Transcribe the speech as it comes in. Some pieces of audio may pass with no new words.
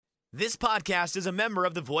This podcast is a member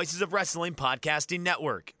of the Voices of Wrestling Podcasting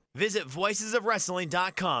Network. Visit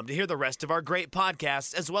voicesofwrestling.com to hear the rest of our great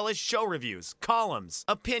podcasts, as well as show reviews, columns,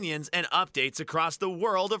 opinions, and updates across the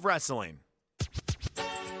world of wrestling.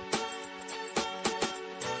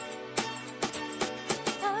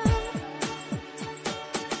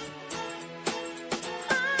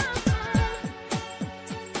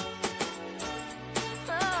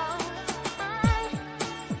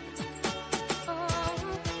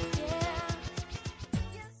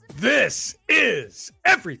 This is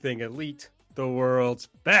Everything Elite, the world's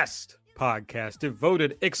best podcast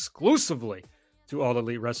devoted exclusively to all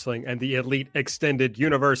elite wrestling and the elite extended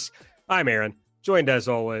universe. I'm Aaron, joined as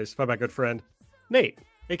always by my good friend, Nate,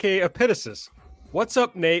 aka Epitasis. What's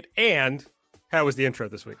up, Nate? And how was the intro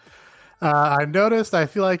this week? I noticed, I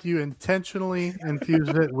feel like you intentionally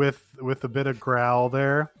infused it with a bit of growl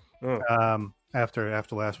there. After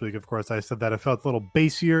last week, of course, I said that it felt a little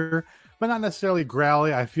bassier, but not necessarily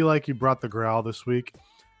growly. I feel like you brought the growl this week.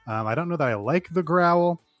 I don't know that I like the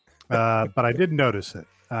growl, but I did notice it.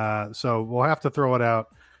 So we'll have to throw it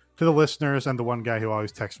out to the listeners and the one guy who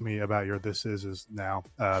always texts me about your "this is now"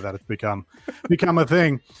 that it's become a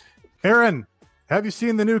thing. Aaron, have you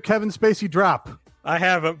seen the new Kevin Spacey drop? I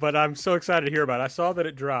haven't, but I'm so excited to hear about it. I saw that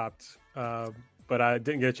it dropped, but I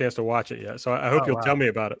didn't get a chance to watch it yet. So I hope you'll tell me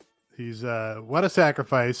about it. He's what a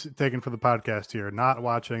sacrifice taken for the podcast here, not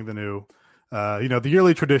watching the new, the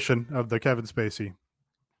yearly tradition of the Kevin Spacey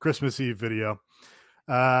Christmas Eve video.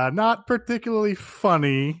 Not particularly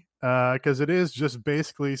funny because it is just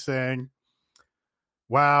basically saying,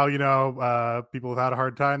 wow, people have had a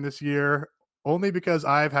hard time this year. Only because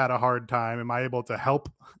I've had a hard time am I able to help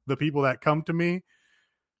the people that come to me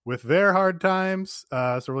with their hard times.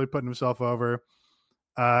 So really putting himself over.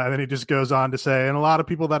 And then he just goes on to say, and a lot of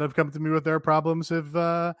people that have come to me with their problems have,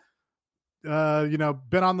 been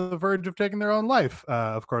on the verge of taking their own life.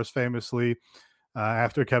 Of course, famously,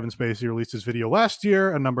 after Kevin Spacey released his video last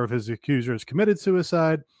year, a number of his accusers committed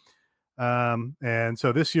suicide. And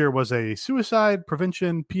so this year was a suicide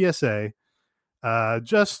prevention PSA.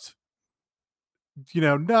 Nothing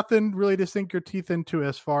really to sink your teeth into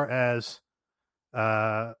as far as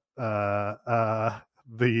the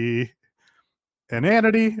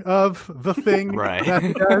inanity of the thing that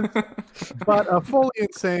he does, but a fully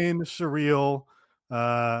insane, surreal,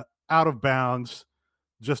 out of bounds,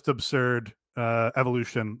 just absurd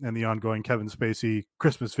evolution in the ongoing Kevin Spacey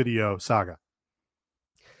Christmas video saga.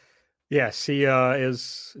 Yes, he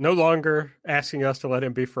is no longer asking us to let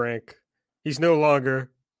him be frank. He's no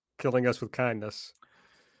longer killing us with kindness.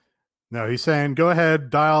 No, he's saying, go ahead,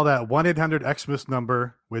 dial that 1-800-XMIS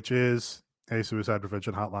number, which is a suicide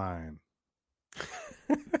prevention hotline.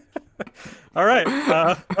 All right.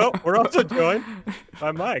 We're also joined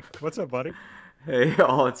by Mike. What's up, buddy? Hey,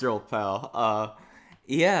 y'all, it's your old pal.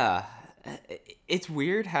 Yeah, it's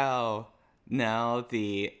weird how now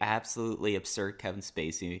the absolutely absurd Kevin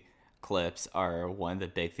Spacey clips are one of the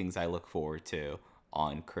big things I look forward to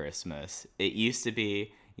on Christmas. It used to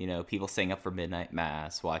be, people staying up for midnight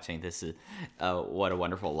mass, watching This Is What a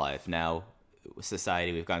Wonderful Life. Now,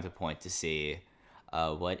 society, we've gotten to a point to see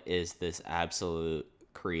what is this absolute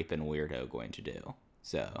creep and weirdo going to do.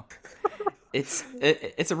 So it's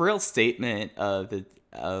a real statement of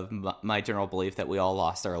my general belief that we all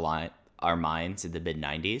lost our minds in the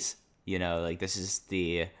mid-90s. This is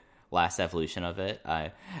the last evolution of it.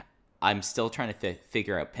 I'm still trying to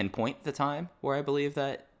pinpoint the time where I believe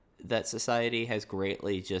that society has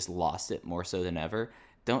greatly just lost it more so than ever.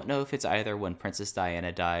 Don't know if it's either when Princess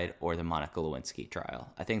Diana died or the Monica Lewinsky trial.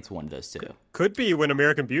 I think it's one of those two. Could be when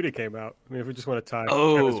American Beauty came out. I mean, if we just want to tie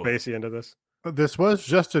Kevin Spacey into this. This was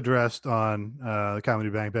just addressed on the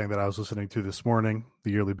Comedy Bang Bang that I was listening to this morning,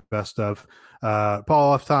 the yearly best of.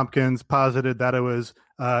 Paul F. Tompkins posited that it was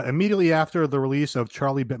immediately after the release of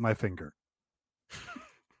Charlie Bit My Finger.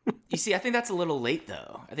 You see, I think that's a little late,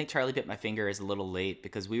 though. I think Charlie Bit My Finger is a little late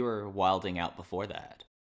because we were wilding out before that.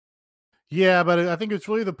 Yeah, but I think it's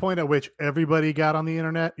really the point at which everybody got on the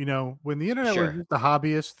internet. When the internet Sure. was just a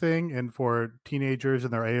hobbyist thing and for teenagers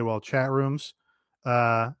in their AOL chat rooms,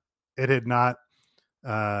 it had not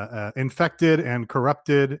infected and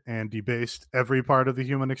corrupted and debased every part of the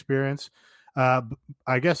human experience.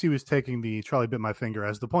 I guess he was taking the Charlie Bit My Finger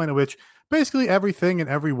as the point at which basically everything and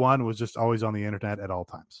everyone was just always on the internet at all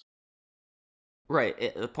times.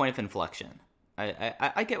 Right, the point of inflection.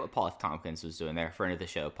 I get what Paul F. Tompkins was doing there. Friend of the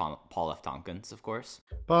show, Paul F. Tompkins, of course.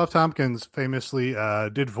 Paul F. Tompkins famously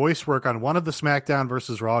did voice work on one of the SmackDown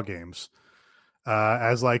versus Raw games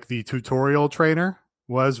as like the tutorial trainer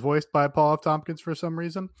was voiced by Paul F. Tompkins for some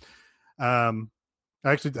reason.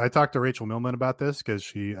 Actually, I talked to Rachel Millman about this because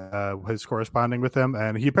she is corresponding with him,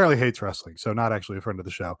 and he apparently hates wrestling, so not actually a friend of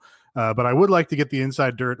the show. But I would like to get the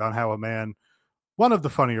inside dirt on how a man, one of the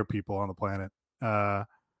funnier people on the planet,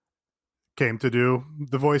 came to do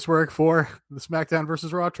the voice work for the SmackDown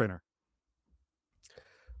versus Raw trainer.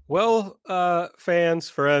 Well, fans,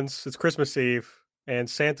 friends, it's Christmas Eve, and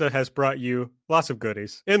Santa has brought you lots of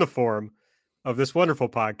goodies in the form of this wonderful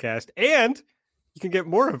podcast, and you can get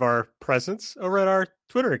more of our presents over at our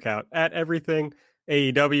Twitter account at Everything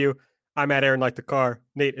AEW. I'm at Aaron Like the Car.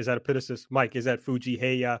 Nate is at Epitasis. Mike is at Fuji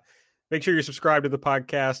Heya. Make sure you're subscribed to the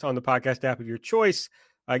podcast on the podcast app of your choice.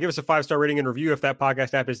 Give us a 5-star rating and review if that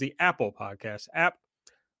podcast app is the Apple Podcast app.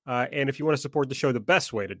 And if you want to support the show, the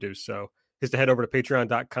best way to do so is to head over to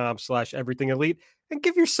patreon.com/everythingelite and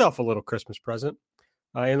give yourself a little Christmas present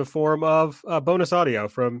in the form of bonus audio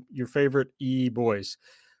from your favorite EE boys.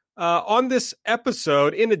 On this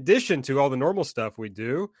episode, in addition to all the normal stuff we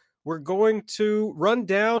do, we're going to run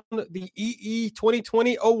down the EE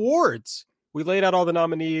 2020 awards. We laid out all the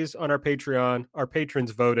nominees on our Patreon. Our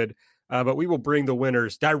patrons voted, but we will bring the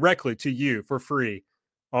winners directly to you for free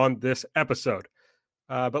on this episode.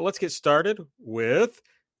 But let's get started with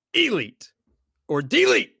Elite or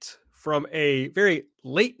Delete from a very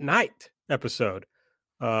late night episode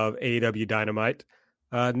of AEW Dynamite.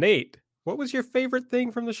 Nate, what was your favorite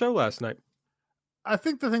thing from the show last night? I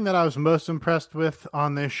think the thing that I was most impressed with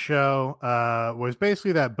on this show was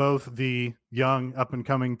basically that both the young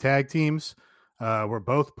up-and-coming tag teams were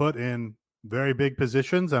both put in very big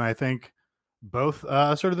positions, and I think both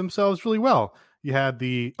asserted themselves really well. You had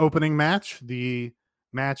the opening match, the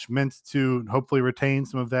match meant to hopefully retain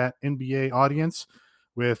some of that NBA audience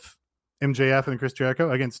with MJF and Chris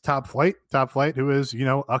Jericho against Top Flight, who is,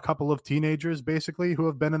 a couple of teenagers basically who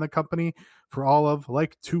have been in the company for all of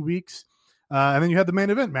like 2 weeks. And then you had the main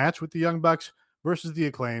event match with the Young Bucks versus the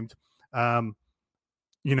Acclaimed. Very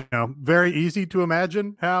easy to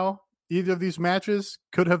imagine how either of these matches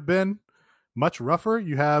could have been much rougher.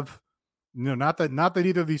 You have, not that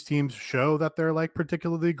either of these teams show that they're like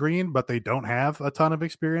particularly green, but they don't have a ton of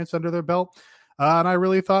experience under their belt. And I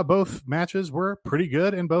really thought both matches were pretty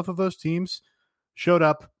good, and both of those teams showed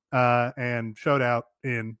up and showed out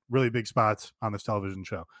in really big spots on this television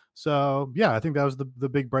show. So, yeah, I think that was the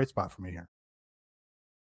big bright spot for me here.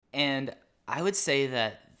 And I would say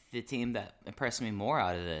that the team that impressed me more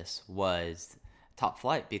out of this was Top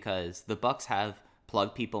Flight, because the Bucks have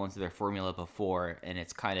plugged people into their formula before, and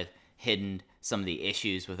it's kind of hidden some of the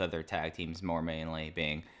issues with other tag teams, more mainly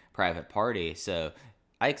being Private Party. So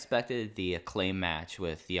I expected the Acclaim match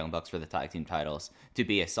with the Young Bucks for the tag team titles to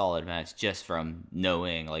be a solid match, just from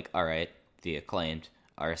knowing, like, all right, the Acclaimed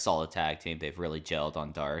are a solid tag team. They've really gelled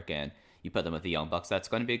on Dark, and you put them with the Young Bucks, that's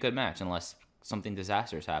going to be a good match unless something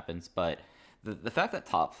disastrous happens. But the fact that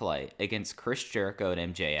Top Flight against Chris Jericho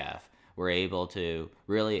and MJF were able to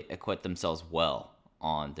really acquit themselves well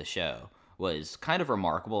on the show was kind of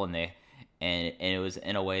remarkable, and it was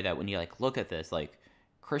in a way that when you like look at this, like,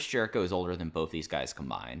 Chris Jericho is older than both these guys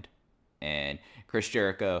combined. And Chris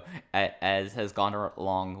Jericho, as has gone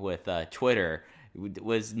along with Twitter,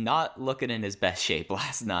 was not looking in his best shape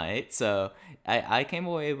last night. So I came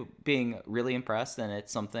away being really impressed, and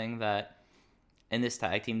it's something that in this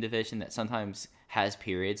tag team division that sometimes has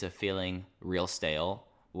periods of feeling real stale,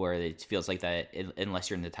 where it feels like that unless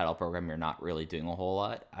you're in the title program, you're not really doing a whole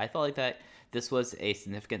lot. I felt like that this was a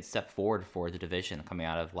significant step forward for the division coming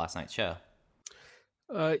out of last night's show.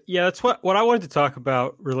 Yeah, that's what I wanted to talk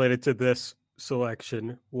about related to this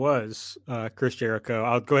selection was Chris Jericho.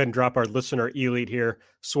 I'll go ahead and drop our listener Elite here.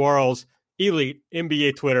 Swirls, Elite,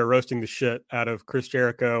 NBA Twitter roasting the shit out of Chris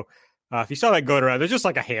Jericho. If you saw that going around, there's just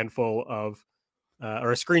like a handful of,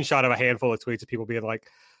 or a screenshot of a handful of tweets of people being like,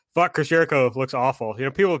 fuck, Chris Jericho looks awful.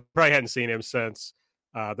 People probably hadn't seen him since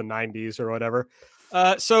the 90s or whatever.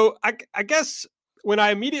 So I guess when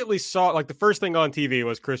I immediately saw, like, the first thing on TV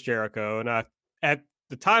was Chris Jericho, and at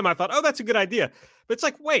the time I thought, oh, that's a good idea. But it's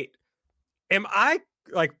like, wait, am I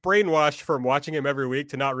like brainwashed from watching him every week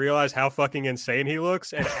to not realize how fucking insane he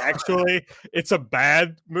looks? And actually it's a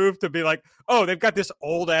bad move to be like, oh, they've got this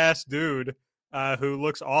old ass dude who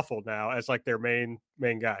looks awful now as like their main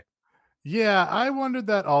guy. Yeah, I wondered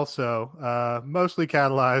that also, mostly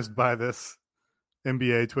catalyzed by this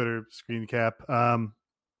NBA Twitter screen cap.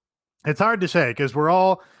 It's hard to say because we're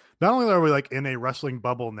all, not only are we like in a wrestling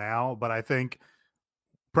bubble now, but I think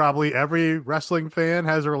probably every wrestling fan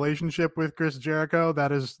has a relationship with Chris Jericho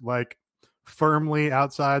that is like firmly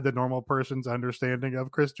outside the normal person's understanding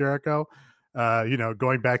of Chris Jericho.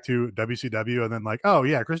 Going back to WCW and then like, oh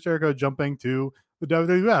yeah, Chris Jericho jumping to the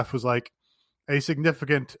WWF was like a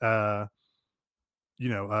significant,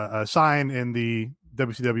 a sign in the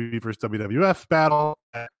WCW versus WWF battle.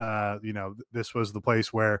 This was the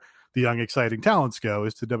place where the young, exciting talents go,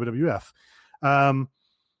 is to WWF.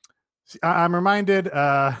 I'm reminded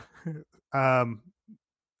a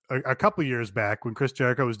couple years back when Chris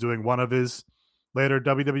Jericho was doing one of his later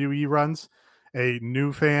WWE runs, a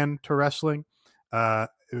new fan to wrestling. It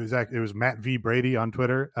was Matt V. Brady on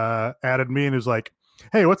Twitter, added me and was like,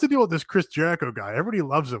 "Hey, what's the deal with this Chris Jericho guy? Everybody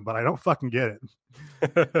loves him, but I don't fucking get it."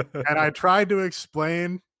 And I tried to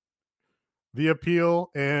explain the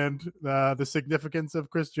appeal and the significance of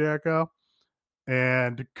Chris Jericho,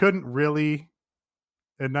 and couldn't really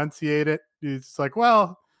enunciate it. It's like,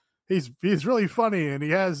 well, he's really funny and he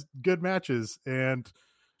has good matches, and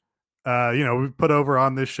we've put over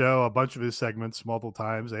on this show a bunch of his segments multiple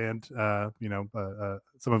times, and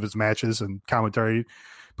some of his matches and commentary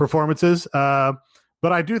performances.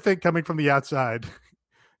 But I do think, coming from the outside,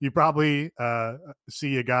 you probably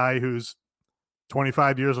see a guy who's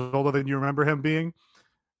 25 years older than you remember him being,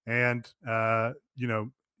 and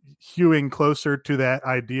hewing closer to that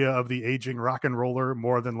idea of the aging rock and roller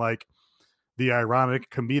more than like the ironic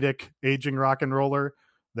comedic aging rock and roller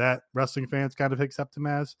that wrestling fans kind of accept him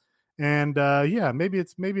as. And maybe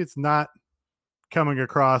it's not coming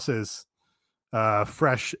across as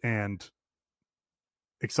fresh and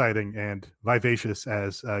exciting and vivacious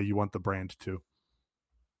as you want the brand to.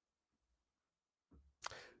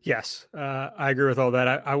 Yes, I agree with all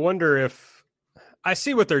that. I wonder if I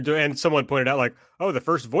see what they're doing. And someone pointed out, like, oh, the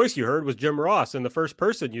first voice you heard was Jim Ross, and the first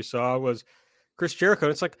person you saw was Chris Jericho.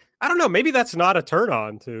 And it's like, I don't know, maybe that's not a turn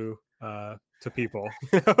on to people.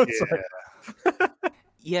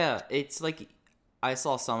 Yeah, it's like I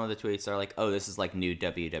saw some of the tweets are like, oh, this is like new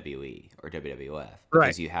WWE or WWF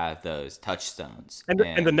because you have those touchstones.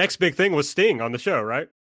 And the next big thing was Sting on the show, right?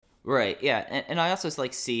 Right, yeah. And I also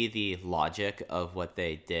like see the logic of what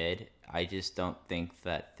they did. I just don't think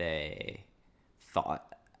that they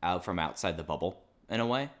thought out from outside the bubble in a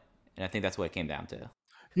way. And I think that's what it came down to.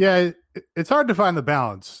 Yeah, it's hard to find the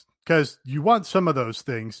balance because you want some of those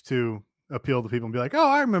things to appeal to people and be like, oh,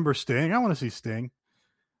 I remember Sting. I want to see Sting.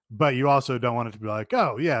 But you also don't want it to be like,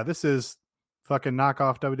 oh, yeah, this is fucking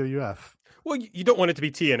knockoff WWF. Well, you don't want it to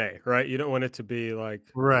be TNA, right? You don't want it to be like...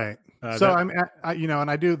 Right.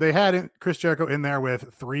 They had Chris Jericho in there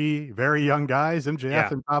with three very young guys,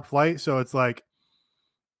 MJF and Top Flight. So it's like,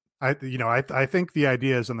 I think the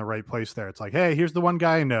idea is in the right place there. It's like, hey, here's the one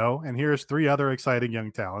guy I know, and here's three other exciting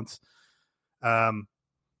young talents.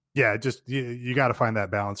 Just you got to find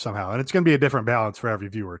that balance somehow. And it's going to be a different balance for every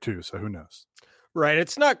viewer too. So who knows? Right.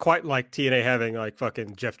 It's not quite like TNA having like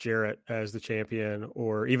fucking Jeff Jarrett as the champion,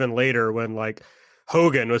 or even later when like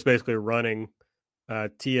Hogan was basically running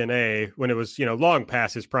TNA when it was, long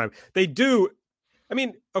past his prime. They do. I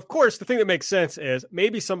mean, of course, the thing that makes sense is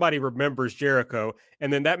maybe somebody remembers Jericho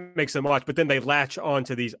and then that makes them watch, but then they latch on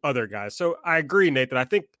to these other guys. So I agree, Nate, that I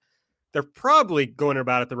think they're probably going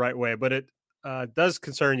about it the right way, but it does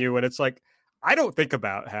concern you when it's like, I don't think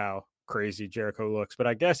about how crazy Jericho looks, but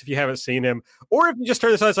I guess if you haven't seen him, or if you just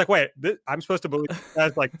turn this on, it's like, wait, I'm supposed to believe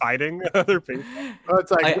that's like fighting other people. Well,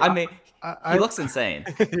 it's like, he looks insane.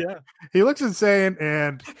 Yeah, he looks insane,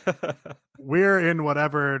 and we're in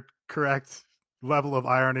whatever correct level of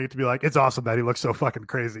irony to be like, it's awesome that he looks so fucking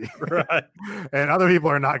crazy, right? And other people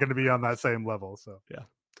are not going to be on that same level. So yeah.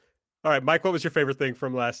 All right, Mike, what was your favorite thing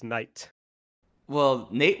from last night? Well,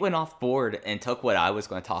 Nate went off board and took what I was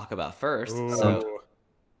going to talk about first. Ooh.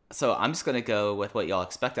 So I'm just going to go with what y'all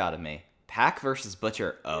expect out of me. Pac versus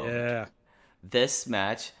Butcher owned. Yeah. This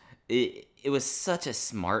match, it was such a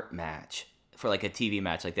smart match for like a TV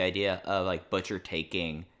match. Like the idea of like Butcher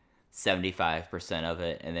taking 75% of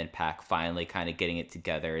it and then Pac finally kind of getting it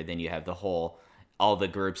together. Then you have all the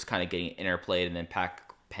groups kind of getting interplayed, and then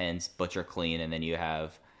Pac pins Butcher clean, and then you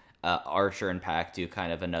have Archer and Pac do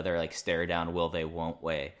kind of another like stare down, will they, won't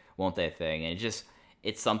they thing. And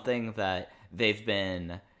it's something that they've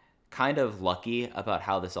been kind of lucky about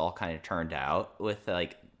how this all kind of turned out, with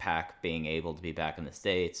like Pac being able to be back in the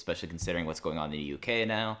States, especially considering what's going on in the UK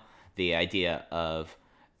now. The idea of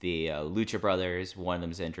the Lucha Brothers, one of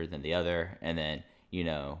them's injured than the other, and then,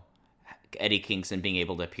 Eddie Kingston being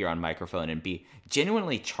able to appear on microphone and be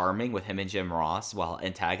genuinely charming with him and Jim Ross while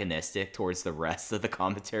antagonistic towards the rest of the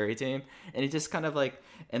commentary team. And it just kind of like,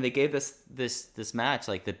 and they gave this match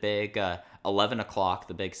like the big 11 o'clock,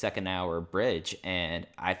 the big second hour bridge, and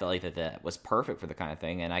I felt like that was perfect for the kind of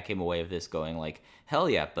thing. And I came away with this going like, hell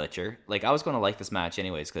yeah, Butcher. Like, I was going to like this match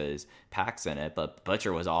anyways because Pac's in it, but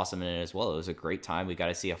Butcher was awesome in it as well. It was a great time. We got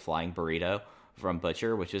to see a flying burrito from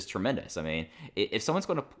Butcher, which is tremendous. I mean, if someone's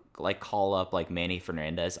going to like call up like Manny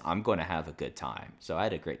Fernandez, I'm going to have a good time. So I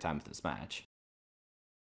had a great time with this match.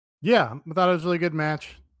 Yeah, I thought it was a really good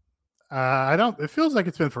match. It feels like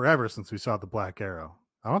it's been forever since we saw the Black Arrow.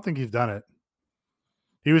 I don't think he's done it.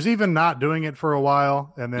 He was even not doing it for a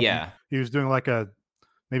while, and then he was doing like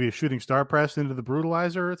maybe a shooting star press into the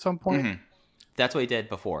Brutalizer at some point. Mm-hmm. That's what he did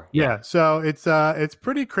before. Yeah, so it's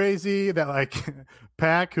pretty crazy that like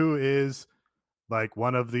Pac, who is like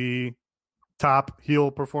one of the top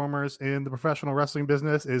heel performers in the professional wrestling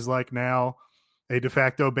business, is like now a de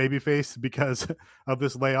facto babyface because of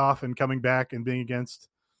this layoff and coming back and being against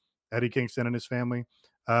Eddie Kingston and his family.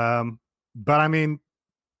 But I mean,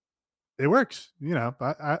 it works. You know,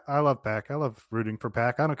 I love Pac. I love rooting for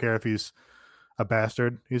Pac. I don't care if he's a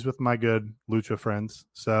bastard. He's with my good lucha friends.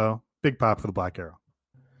 So big pop for the Black Arrow.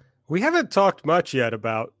 We haven't talked much yet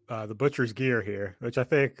about the Butcher's gear here, which I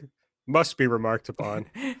think must be remarked upon.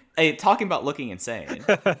 Hey, talking about looking insane.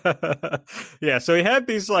 Yeah, so he had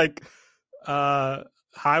these like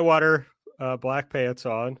high water black pants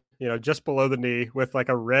on, you know, just below the knee with like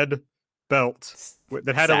a red belt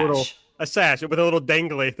that had a sash with a little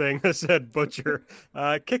dangly thing that said Butcher.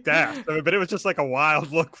 Kicked ass. I mean, but it was just like a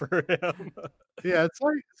wild look for him. Yeah, it's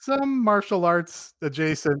like some martial arts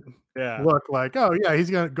adjacent look like, oh yeah, he's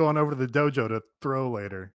going over to the dojo to throw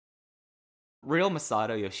later. Real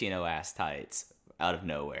Masato Yoshino ass tights out of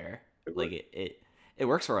nowhere. Like it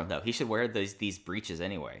works for him though. He should wear these breeches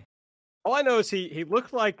anyway. All I know is he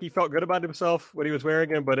looked like he felt good about himself when he was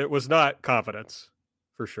wearing them, but it was not confidence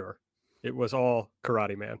for sure. It was all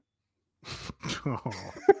Karate Man.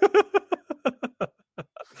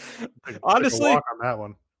 Honestly, walk on that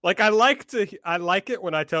one. Like I like it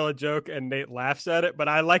when I tell a joke and Nate laughs at it, but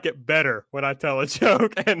I like it better when I tell a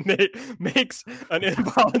joke and Nate makes an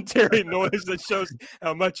involuntary noise that shows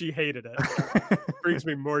how much he hated it. It brings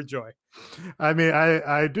me more joy. I mean,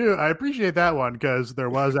 I appreciate that one because there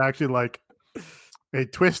was actually like a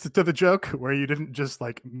twist to the joke where you didn't just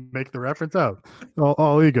like make the reference out.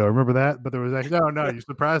 All ego, remember that? But there was actually no, you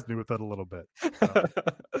surprised me with that a little bit.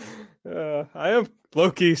 So. I am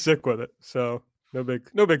low-key sick with it, so no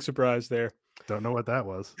big surprise there. Don't know what that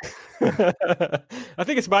was. I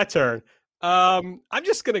think it's my turn. I'm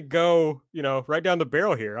just gonna go, right down the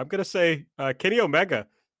barrel here. I'm gonna say Kenny Omega,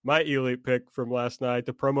 my elite pick from last night,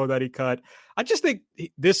 the promo that he cut. I just think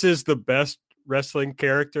this is the best wrestling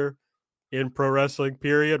character in pro wrestling,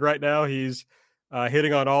 period. Right now, he's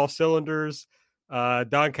hitting on all cylinders.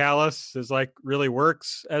 Don Callis is like really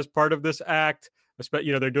works as part of this act.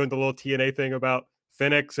 They're doing the little TNA thing about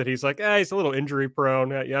Phoenix, and he's like, he's a little injury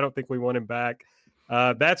prone. I don't think we want him back.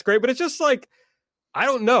 That's great, but it's just like, I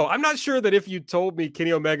don't know. I'm not sure that if you told me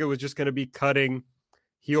Kenny Omega was just going to be cutting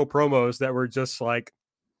heel promos that were just like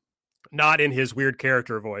not in his weird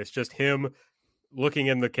character voice, just him looking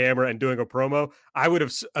in the camera and doing a promo, I would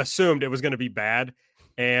have assumed it was going to be bad,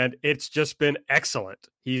 and it's just been excellent.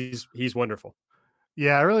 He's wonderful.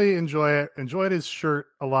 Yeah, I really enjoy it. Enjoyed his shirt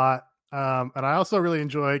a lot. And I also really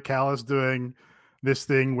enjoy Callis doing this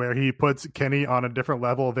thing where he puts Kenny on a different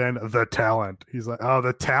level than the talent. He's like, oh,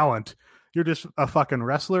 the talent. You're just a fucking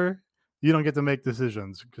wrestler. You don't get to make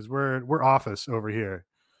decisions because we're office over here.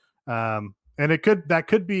 And that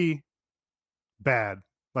could be bad.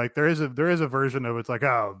 Like there is a version of it's like,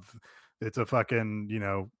 oh, it's a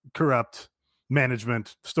fucking, corrupt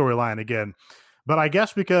management storyline again. But I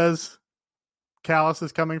guess because Callis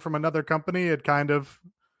is coming from another company, it kind of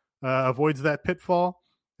avoids that pitfall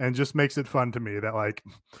and just makes it fun to me that like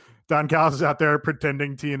Don Callis is out there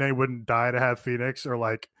pretending TNA wouldn't die to have Phoenix, or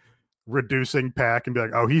like reducing Pac and be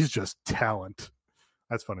like, oh, he's just talent.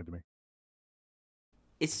 That's funny to me.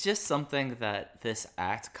 It's just something that this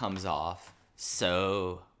act comes off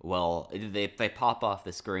so well. They pop off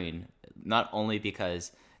the screen not only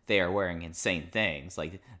because they are wearing insane things,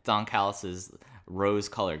 like Don Callis's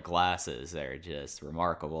rose-colored glasses are just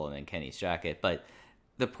remarkable, and then Kenny's jacket, but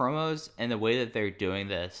the promos and the way that they're doing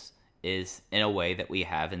this is in a way that we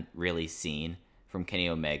haven't really seen from Kenny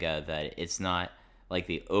Omega, that it's not like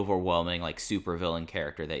the overwhelming like super villain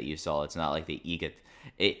character that you saw. It's not like the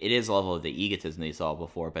it is a level of the egotism that you saw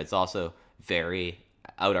before, but it's also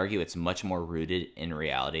I would argue it's much more rooted in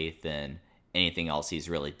reality than anything else he's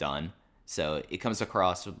really done. So it comes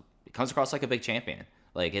across like a big champion.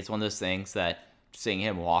 Like it's one of those things that seeing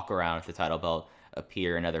him walk around with the title belt,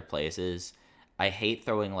 appear in other places, I hate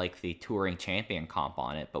throwing like the touring champion comp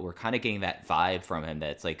on it, but we're kind of getting that vibe from him that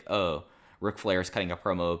it's like, oh, Ric Flair's cutting a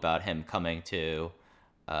promo about him coming to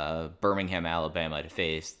Birmingham, Alabama to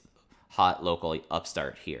face hot local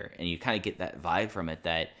upstart here. And you kind of get that vibe from it,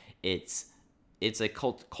 that it's a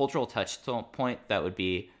cultural touch point that would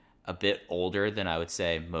be a bit older than I would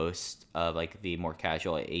say most of like the more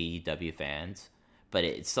casual AEW fans, but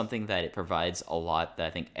it's something that it provides a lot that I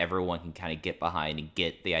think everyone can kind of get behind and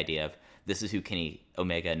get the idea of this is who Kenny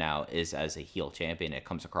Omega now is as a heel champion. It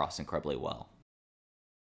comes across incredibly well.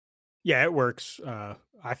 Yeah, it works.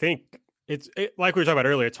 I think it's like we were talking about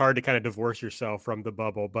earlier. It's hard to kind of divorce yourself from the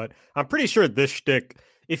bubble, but I'm pretty sure this shtick,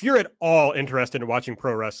 if you're at all interested in watching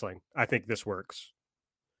pro wrestling, I think this works.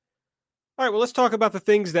 All right, well, let's talk about the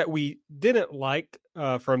things that we didn't like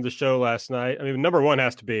from the show last night. I mean, number one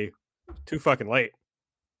has to be too fucking late.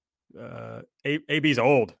 AB's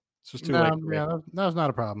old. This was too late. Yeah, that was not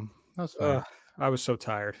a problem. That was fine. I was so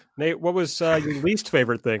tired. Nate, what was your least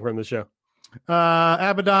favorite thing from the show?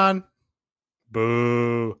 Abaddon.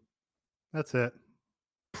 Boo. That's it.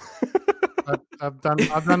 I've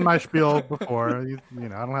done my spiel before. You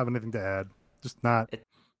know, I don't have anything to add. Just not.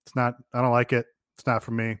 It's not. I don't like it. It's not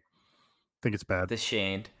for me. I think it's bad. The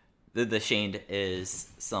Shamed is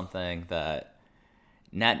something that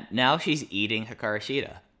now she's eating Hikaru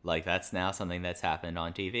Shida. Like that's now something that's happened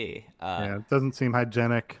on TV. Yeah, it doesn't seem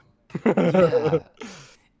hygienic. Yeah.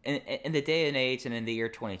 In the day and age and in the year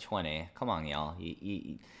 2020, come on, y'all.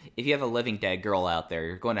 If you have a living dead girl out there,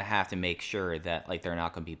 you're going to have to make sure that like they're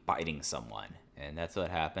not going to be biting someone, and that's what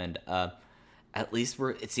happened. At least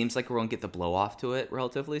it seems like we're going to get the blow off to it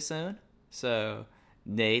relatively soon. So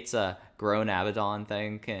Nate's grown Abaddon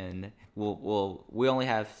thing you only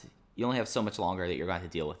have so much longer that you're going to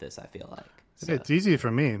deal with this. I feel like It's easy for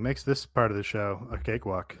me. It makes this part of the show a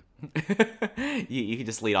cakewalk. you can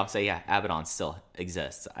just lead off and say, yeah, Abaddon still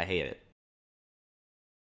exists. I hate it.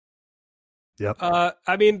 Yep.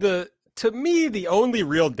 I mean, to me, the only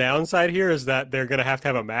real downside here is that they're going to have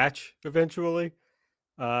a match eventually.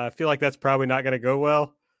 I feel like that's probably not going to go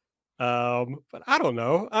well. But I don't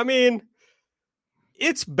know. I mean,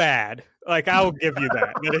 it's bad. Like, I'll give you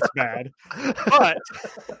that it's bad. But,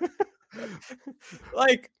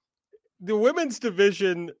 like, the women's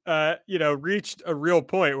division, reached a real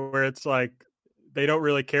point where it's like they don't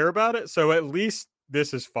really care about it. So at least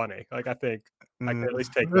this is funny. Like, I think I can at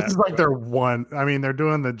least take this that. Is like their one. I mean, they're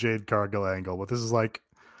doing the Jade Cargill angle, but this is like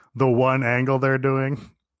the one angle they're doing.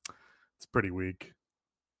 It's pretty weak.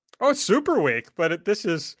 Oh, it's super weak, but it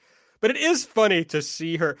is funny to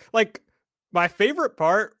see her. Like, my favorite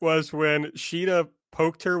part was when Shida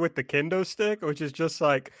poked her with the kendo stick, which is just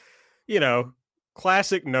like,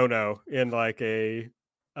 classic no in like a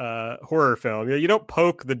horror film. You don't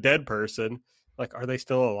poke the dead person. Like, are they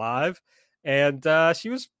still alive? And she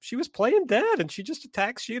was playing dead, and she just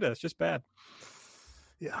attacks Shida. It's just bad.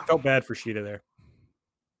 Yeah, I felt bad for Shida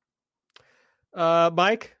there.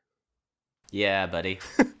 Mike? Yeah, buddy.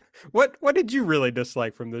 What did you really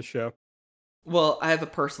dislike from this show? Well, I have a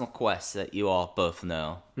personal quest that you all both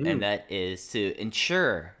know, and that is to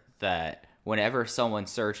ensure that whenever someone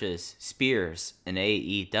searches Spears in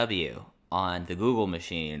AEW on the Google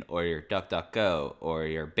machine or your DuckDuckGo or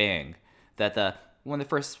your Bing, that one of the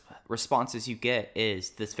first responses you get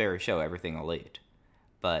is this very show, Everything Elite.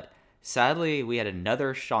 But sadly, we had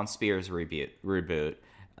another Sean Spears reboot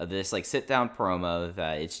of this like sit-down promo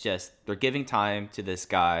that it's just they're giving time to this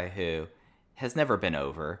guy who has never been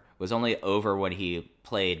over, was only over when he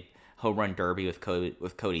played Home Run Derby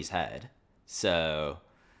with Cody's head. So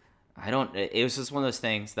it was just one of those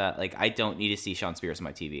things that like I don't need to see Sean Spears on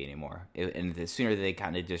my TV anymore. And the sooner they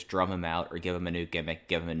kind of just drum him out or give him a new gimmick,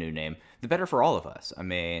 give him a new name, the better for all of us. I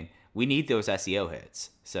mean, we need those SEO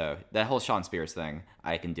hits. So that whole Sean Spears thing,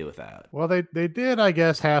 I can do without. Well, they did, I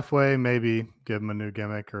guess, halfway maybe give him a new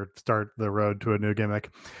gimmick or start the road to a new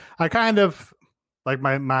gimmick. I kind of like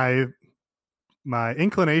my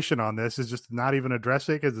inclination on this is just not even address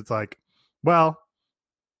it because it's like, well,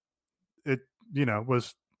 it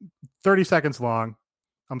was 30 seconds long.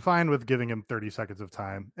 I'm fine with giving him 30 seconds of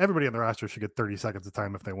time. Everybody on the roster should get 30 seconds of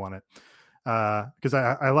time if they want it. Because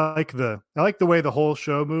I like the way the whole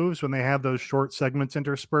show moves when they have those short segments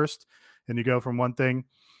interspersed and you go from one thing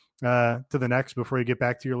to the next before you get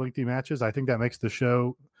back to your lengthy matches. I think that makes the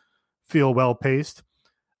show feel well paced.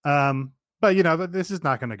 But this is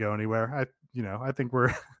not going to go anywhere. I think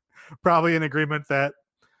we're probably in agreement that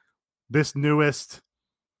this newest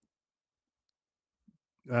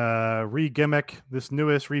re-gimmick, this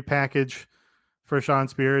newest repackage for Sean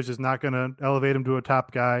Spears is not going to elevate him to a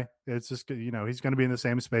top guy. It's just, he's going to be in the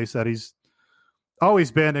same space that he's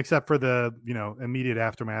always been, except for the, immediate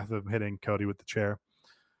aftermath of hitting Cody with the chair.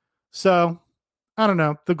 So I don't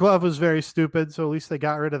know. The glove was very stupid. So at least they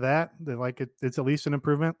got rid of that. It's at least an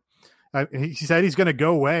improvement. He said he's going to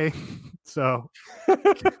go away. So,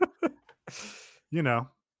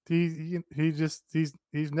 he's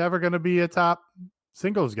never going to be a top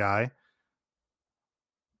singles guy.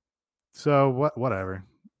 So whatever.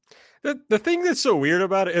 The thing that's so weird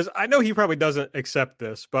about it is I know he probably doesn't accept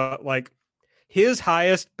this, but like his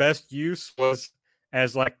highest best use was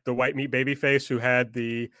as like the white meat babyface who had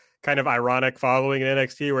the kind of ironic following in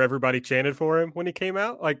NXT where everybody chanted for him when he came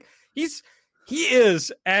out. Like he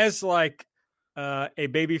is as like a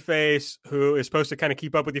babyface who is supposed to kind of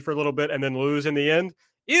keep up with you for a little bit and then lose in the end,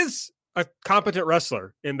 is a competent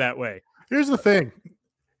wrestler in that way. Here's the thing.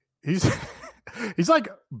 He's like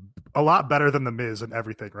a lot better than the Miz and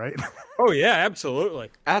everything, right? Oh yeah, absolutely.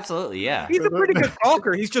 Absolutely, yeah. He's a pretty good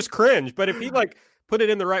talker. He's just cringe, but if he like put it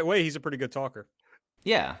in the right way, he's a pretty good talker.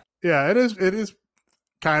 Yeah. Yeah, it is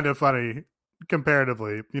kind of funny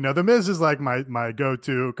comparatively. You know, the Miz is like my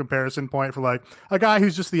go-to comparison point for like a guy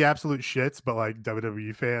who's just the absolute shits, but like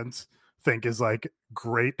WWE fans think is like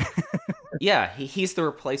great. Yeah, he's the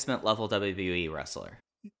replacement level WWE wrestler.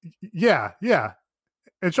 Yeah.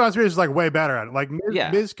 And Sean Spears is like way better at it. Like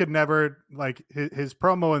Miz could never, like his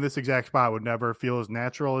promo in this exact spot would never feel as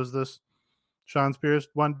natural as this Sean Spears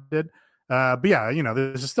one did. But yeah, you know,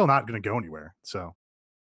 this is still not going to go anywhere. So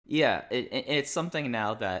yeah, it's something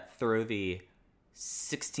now that through the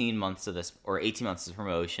 16 months of this or 18 months of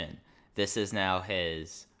promotion, this is now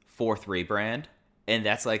his fourth rebrand. And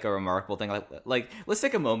that's like a remarkable thing. Like, let's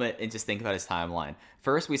take a moment and just think about his timeline.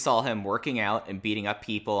 First, we saw him working out and beating up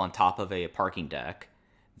people on top of a parking deck.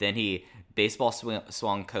 Then he baseball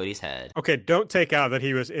swung Cody's head. Okay, don't take out that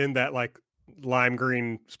he was in that like lime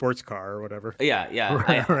green sports car or whatever. Yeah.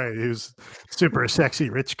 Right. He was super sexy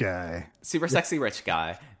rich guy. Super sexy rich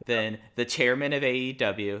guy. Then the chairman of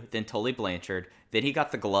AEW. Then Tully Blanchard. Then he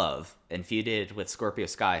got the glove and feuded with Scorpio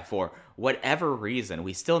Sky for whatever reason.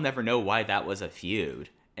 We still never know why that was a feud.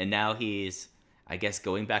 And now he's, I guess,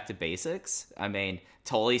 going back to basics. I mean,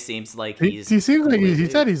 Tully seems like he seems like he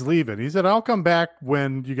said he's leaving. He said, "I'll come back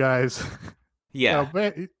when you guys." Yeah,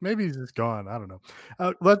 maybe he's just gone. I don't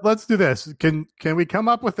know. Let's do this. Can we come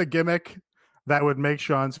up with a gimmick that would make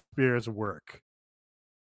Sean Spears work?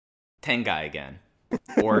 10 guy again,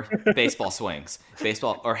 or baseball swings,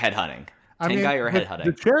 baseball or head hunting. 10 guy or head hunting.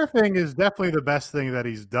 The chair thing is definitely the best thing that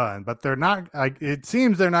he's done, but they're not. It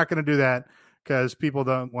seems they're not going to do that because people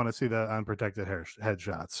don't want to see the unprotected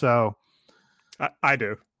headshots. So. I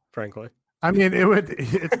do, frankly. I mean,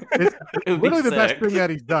 it's really the best thing that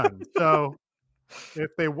he's done. So if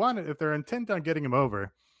they're intent on getting him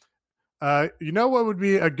over, you know what would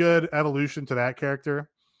be a good evolution to that character?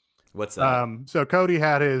 What's that? So Cody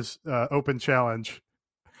had his open challenge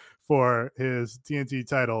for his TNT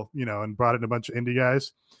title, you know, and brought in a bunch of indie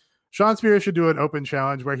guys. Sean Spears should do an open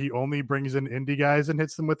challenge where he only brings in indie guys and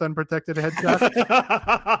hits them with unprotected headshots.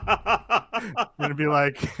 And it'd be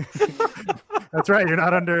like, that's right, you're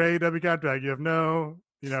not under AEW contract. You have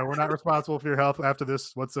we're not responsible for your health after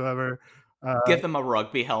this whatsoever. Give them a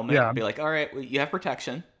rugby helmet and be like, all right, well, you have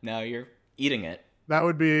protection. Now you're eating it. That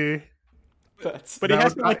would be... But he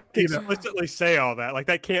has to like explicitly say all that. Like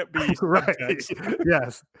that can't be right.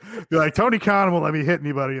 Yes. Be like, Tony Khan won't let me hit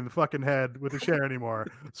anybody in the fucking head with a chair anymore.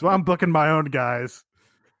 So I'm booking my own guys.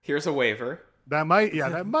 Here's a waiver. That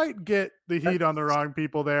might get the heat on the wrong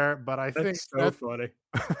people there, but I think that's funny.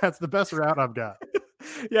 That's the best route I've got.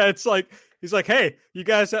 Yeah, it's like he's like, hey, you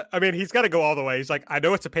guys. I mean, he's got to go all the way. He's like, I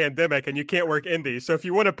know it's a pandemic and you can't work indies, so if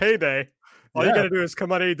you want a payday, all you got to do is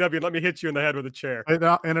come on AEW and let me hit you in the head with a chair.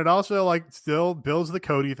 And it also like still builds the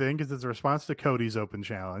Cody thing because it's a response to Cody's open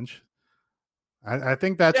challenge. I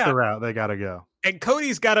think that's the route they got to go. And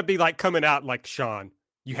Cody's got to be like coming out like, Sean,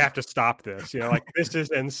 you have to stop this. You know, like this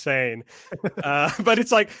is insane. But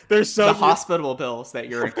it's like there's some the hospital bills that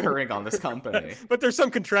you're incurring on this company. But there's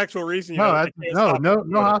some contractual reason. No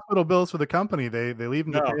hospital bills for the company. They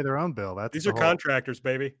leave them to pay their own bill. These are contractors,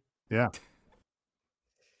 baby. Yeah.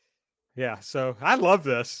 Yeah, so I love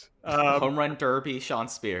this. Home run derby, Sean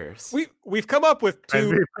Spears. We've come up with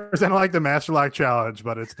two. It's not like the Master Lock challenge,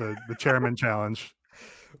 but it's the chairman challenge.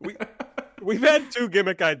 We've had two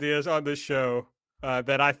gimmick ideas on this show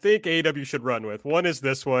that I think AEW should run with. One is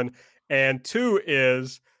this one, and two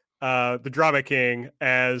is the Drama King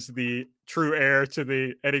as the true heir to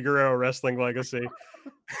the Eddie Guerrero wrestling legacy.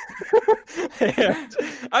 And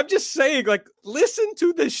I'm just saying, like, listen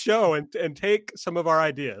to this show and take some of our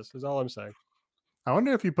ideas, is all I'm saying. I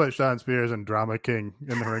wonder if you put Sean Spears and Drama King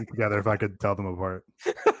in the ring together, if I could tell them apart.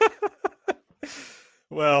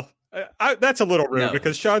 Well, that's a little rude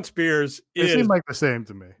because Sean Spears They seem like the same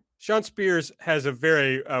to me. Sean Spears has a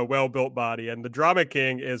very well-built body, and the Drama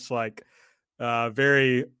King is like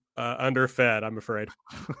very underfed, I'm afraid.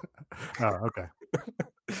 Oh, okay.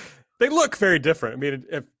 They look very different. I mean,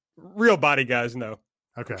 if real body guys know.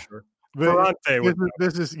 Okay. Sure. Ferrante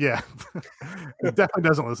this is yeah. It definitely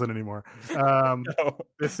doesn't listen anymore. no.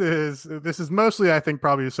 This is mostly, I think,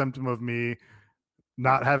 probably a symptom of me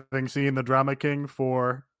not having seen the Drama King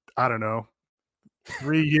for, I don't know,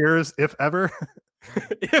 3 years, if ever.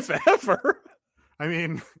 If ever. I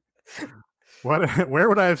mean, where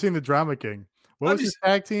would I have seen the Drama King? What was his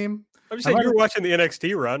tag team? I'm just saying, you were watching the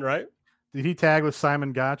NXT run, right? Did he tag with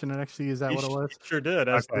Simon Gotch in NXT? Is that what it was? He sure did,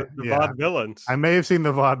 as Okay, the Vaudevillains. I may have seen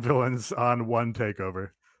the Vaudevillains on one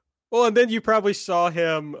takeover. Well, and then you probably saw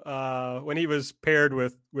him when he was paired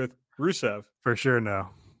with Rusev. For sure, no.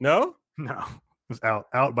 No? No. It was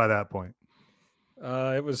out by that point.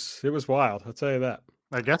 It was wild, I'll tell you that.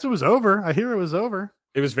 I guess it was over. I hear it was over.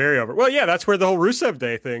 It was very over. Well, yeah, that's where the whole Rusev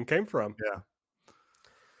Day thing came from. Yeah.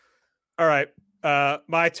 All right.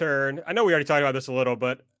 My turn. I know we already talked about this a little,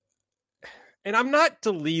 and I'm not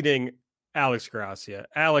deleting Alex Gracia.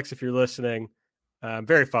 Alex, if you're listening, I'm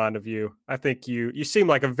very fond of you. I think you seem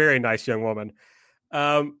like a very nice young woman.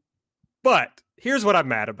 But here's what I'm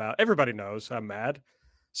mad about. Everybody knows I'm mad.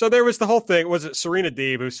 So there was the whole thing. Was it Serena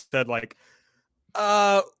Deeb who said, like,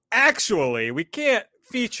 actually, we can't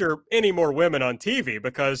feature any more women on TV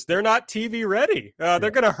because they're not TV ready.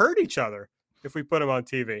 They're going to hurt each other if we put them on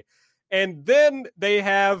TV. And then they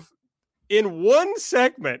have, in one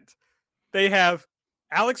segment, they have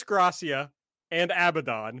Alex Gracia and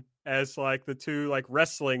Abaddon as like the two like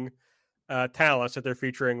wrestling talents that they're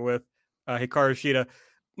featuring with Hikaru Shida,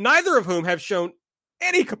 neither of whom have shown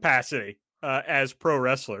any capacity as pro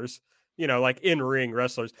wrestlers, like in-ring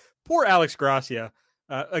wrestlers. Poor Alex Gracia,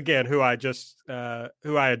 again, who I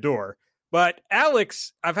adore. But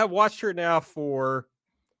Alex, I've watched her now for,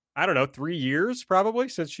 I don't know, 3 years probably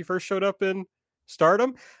since she first showed up in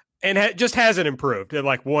Stardom, and just hasn't improved at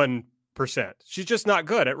like 1%. She's just not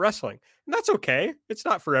good at wrestling. And that's okay. It's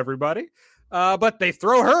not for everybody. But they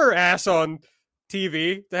throw her ass on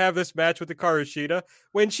TV to have this match with Hikaru Shida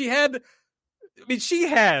when she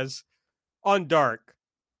has on Dark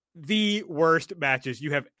the worst matches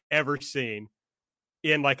you have ever seen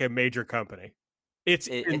in like a major company. It's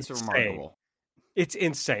remarkable. It's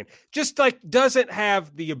insane. Just like doesn't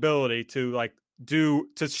have the ability to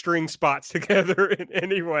string spots together in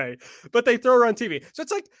any way, but they throw her on TV. So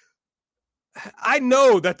it's like, I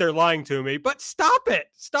know that they're lying to me, but stop it.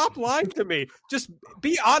 Stop lying to me. Just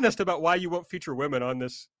be honest about why you won't feature women on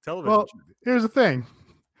this television. Well, here's the thing.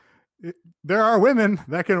 There are women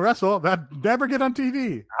that can wrestle that never get on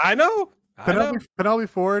TV. I know. Penelope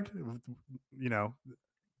Ford,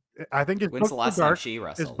 I think when's the last time she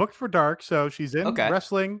wrestled? It's booked for Dark, so she's in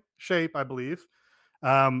wrestling shape, I believe.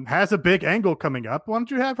 Has a big angle coming up. Why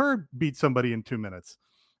don't you have her beat somebody in 2 minutes?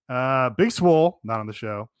 Big Swole, not on the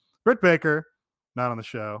show. Britt Baker, not on the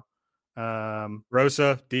show.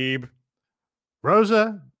 Rosa, Deeb,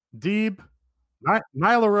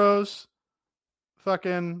 Nyla Rose,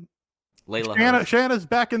 fucking Layla. Shanna's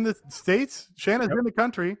back in the States. Shanna's in the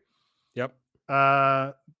country. Yep.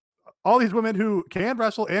 All these women who can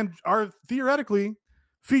wrestle and are theoretically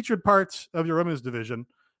featured parts of your women's division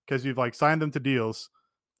because you've like signed them to deals,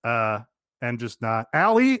 and just not.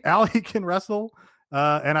 Allie can wrestle,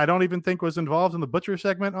 and I don't even think was involved in the Butcher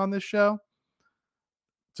segment on this show.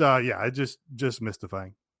 So yeah, it just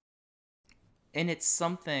mystifying. And it's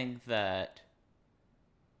something that,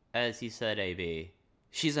 as you said, AB,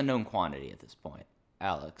 she's a known quantity at this point.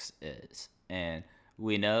 Alex is, and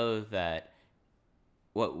we know that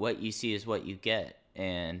what you see is what you get.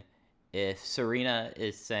 And if Serena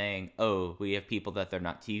is saying, "Oh, we have people that they're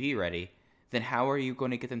not TV ready," then how are you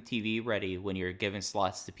going to get them TV ready when you're giving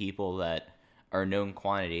slots to people that are known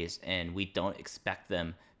quantities and we don't expect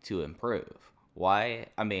them to improve? Why?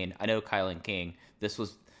 I mean, I know Kylan King. This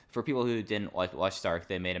was for people who didn't watch Dark.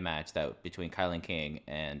 They made a match that between Kylan King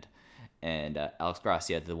and Alex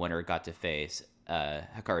Gracia. The winner got to face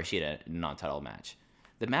Hikaru Shida in a non-title match.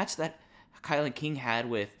 The match that Kylan King had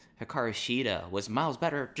with Hikaru Shida was miles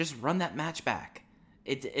better. Just run that match back.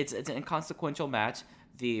 It's an inconsequential match.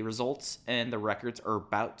 The results and the records are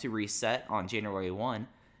about to reset on January 1.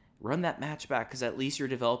 Run that match back because at least you're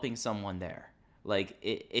developing someone there. Like,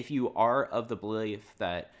 if you are of the belief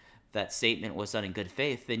that that statement was done in good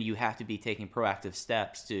faith, then you have to be taking proactive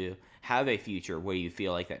steps to have a future where you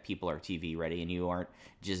feel like that people are TV ready and you aren't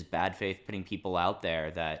just bad faith putting people out there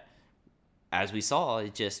that, as we saw,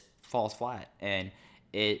 it just falls flat. And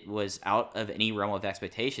it was out of any realm of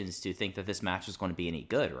expectations to think that this match was going to be any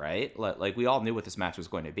good, right? Like we all knew what this match was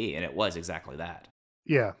going to be, and it was exactly that.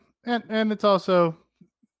 Yeah. And it's also,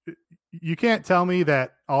 you can't tell me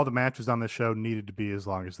that all the matches on this show needed to be as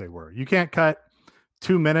long as they were. You can't cut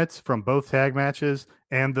 2 minutes from both tag matches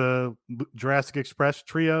and the Jurassic Express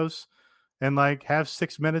trios and like have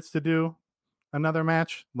 6 minutes to do another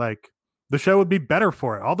match. Like the show would be better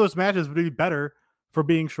for it. All those matches would be better for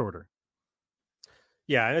being shorter.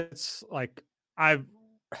 Yeah, and it's like I've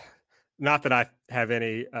not that I have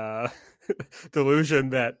any delusion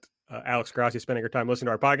that Alex Grassi is spending her time listening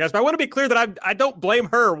to our podcast, but I want to be clear that I don't blame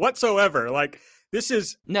her whatsoever. Like this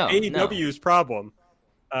is AEW's problem.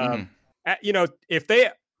 If they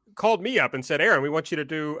called me up and said, Aaron, we want you to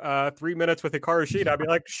do 3 minutes with Hikaru Shida, I'd be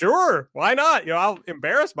like, sure, why not? I'll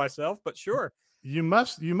embarrass myself, but sure. You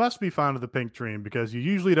must be fond of the Pink Dream because you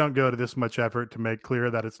usually don't go to this much effort to make clear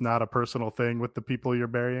that it's not a personal thing with the people you're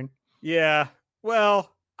burying. Yeah,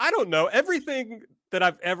 well, I don't know. Everything that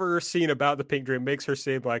I've ever seen about the Pink Dream makes her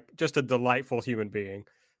seem like just a delightful human being.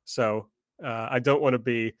 So I don't want to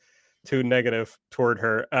be too negative toward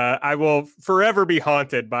her. I will forever be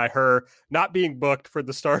haunted by her not being booked for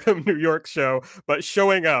the Stardom New York show, but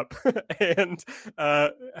showing up and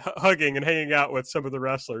hugging and hanging out with some of the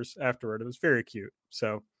wrestlers afterward. It was very cute.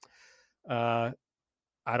 So I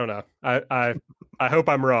don't know. I hope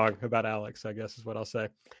I'm wrong about Alex, I guess is what I'll say.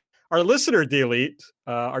 Our listener, The Elite,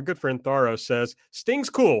 our good friend Tharo says, Sting's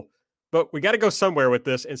cool, but we got to go somewhere with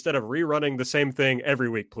this instead of rerunning the same thing every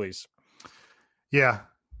week, please. Yeah.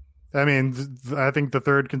 I mean, I think the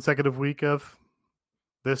third consecutive week of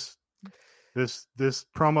this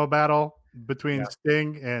promo battle between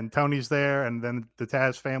Sting and Tony's there, and then the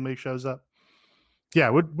Taz family shows up. Yeah,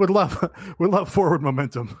 would love forward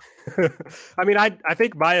momentum. I mean, I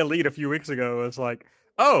think my Elite a few weeks ago was like,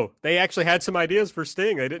 oh, they actually had some ideas for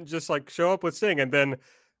Sting. They didn't just like show up with Sting, and then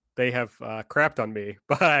they have crapped on me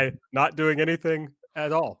by not doing anything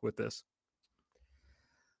at all with this.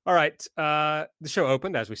 All right. The show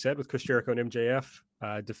opened, as we said, with Chris Jericho and MJF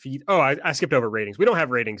defeat. Oh, I skipped over ratings. We don't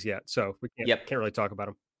have ratings yet, so we can't really talk about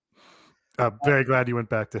them. I'm very glad you went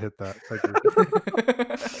back to hit that. Thank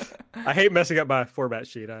you. I hate messing up my format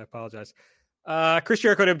sheet. I apologize. Chris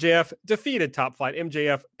Jericho and MJF defeated Top Flight.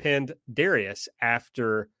 MJF pinned Darius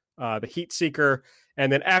after the Heat Seeker.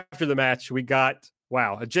 And then after the match, we got,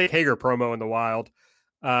 a Jake Hager promo in the wild.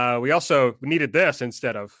 We also needed this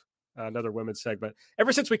instead of another women's segment.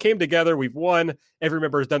 Ever since we came together, we've won. Every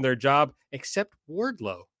member has done their job, except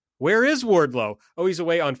Wardlow. Where is Wardlow? Oh, he's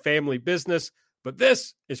away on family business. But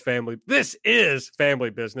this is family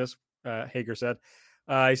business, Hager said.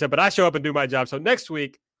 He said, but I show up and do my job. So next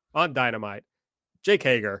week on Dynamite, Jake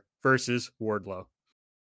Hager versus Wardlow.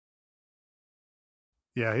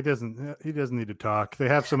 Yeah, he doesn't need to talk. They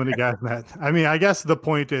have so many guys that, I mean, I guess the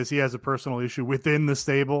point is he has a personal issue within the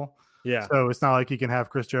stable. Yeah. So it's not like he can have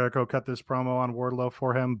Chris Jericho cut this promo on Wardlow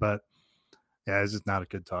for him, but yeah, he's just not a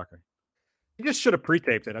good talker. He just should have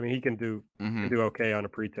pre-taped it. I mean, he can do okay on a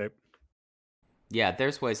pre-tape. Yeah,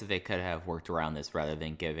 there's ways that they could have worked around this rather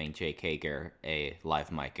than giving Jake Hager a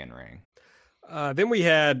live mic in ring. Then we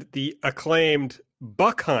had the acclaimed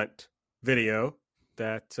Buck Hunt video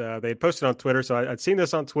that they had posted on Twitter. So I'd seen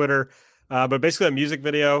this on Twitter, but basically a music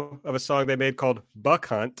video of a song they made called Buck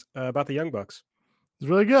Hunt about the Young Bucks. It's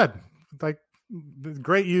really good. Like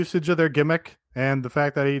great usage of their gimmick and the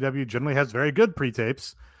fact that AEW generally has very good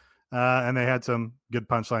pre-tapes. And they had some good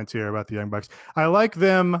punchlines here about the Young Bucks. I like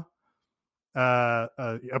them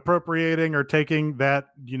appropriating or taking that,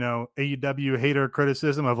 AEW hater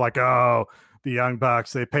criticism of like, oh, the Young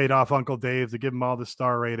Bucks, they paid off Uncle Dave to give them all the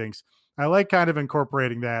star ratings. I like kind of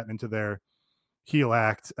incorporating that into their heel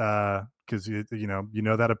act because you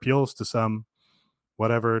know that appeals to some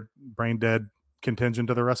whatever brain dead contingent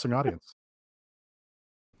of the wrestling audience.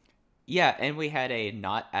 Yeah, and we had a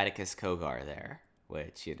not Atticus Kogar there,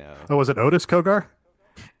 which Oh, was it Otis Kogar?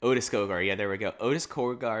 Otis Kogar, yeah, there we go. Otis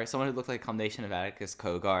Kogar, someone who looked like a combination of Atticus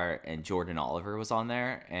Kogar and Jordan Oliver was on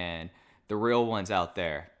there, and the real ones out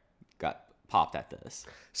there got popped at this.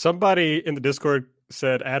 Somebody in the Discord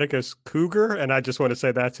said Atticus Cougar, and I just want to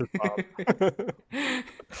say that's his mom.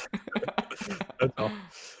 That's all.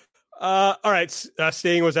 All right,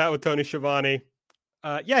 Sting was out with Tony Schiavone.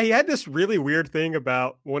 He had this really weird thing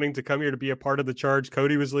about wanting to come here to be a part of the charge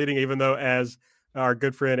Cody was leading, even though, as our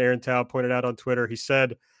good friend Aaron Tao pointed out on Twitter, he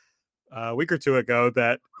said a week or two ago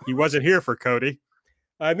that he wasn't here for Cody.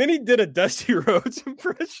 And then he did a Dusty Rhodes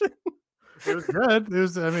impression. It was good. It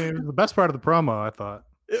was the best part of the promo, I thought.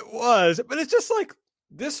 It was, but it's just like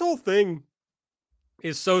this whole thing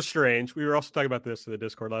is so strange. We were also talking about this in the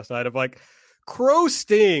Discord last night of like Crow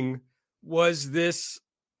Sting was this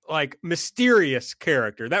like mysterious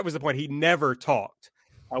character. That was the point. He never talked.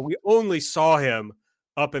 We only saw him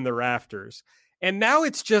up in the rafters. And now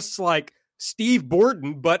it's just like Steve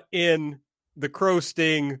Borton, but in the Crow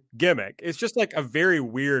Sting gimmick. It's just like a very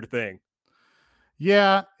weird thing.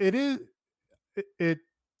 Yeah, it is. It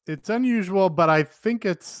it's unusual, but I think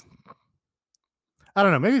I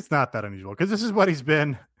don't know, maybe it's not that unusual because this is what he's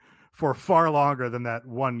been for far longer than that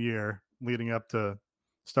 1 year leading up to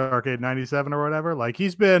Starrcade 97 or whatever. Like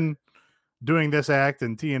he's been doing this act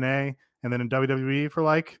in TNA and then in WWE for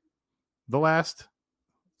like the last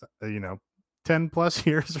 10 plus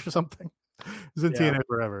years or something. He's in TNA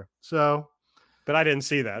forever. So, but I didn't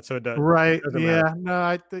see that, so it does. Right. It doesn't matter.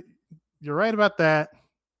 No, you're right about that.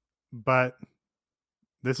 But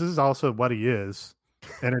this is also what he is.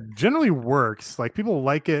 And it generally works. Like people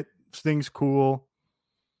like it. Sting's cool.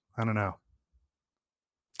 I don't know.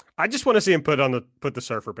 I just want to see him put the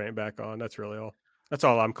surfer paint back on. That's really all. That's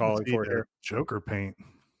all I'm calling for here. Joker paint.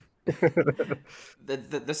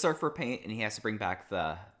 the surfer paint, and he has to bring back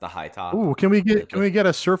the high top. Ooh, can we get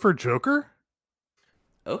a surfer Joker?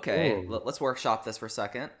 Okay, let's workshop this for a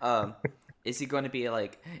second. Is it going to be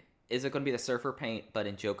the surfer paint but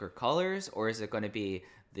in Joker colors, or is it going to be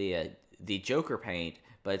the Joker paint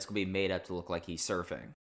but it's going to be made up to look like he's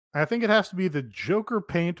surfing? I think it has to be the Joker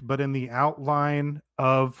paint but in the outline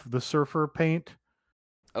of the surfer paint.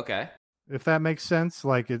 Okay. If that makes sense.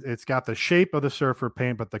 Like it's got the shape of the surfer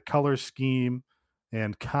paint, but the color scheme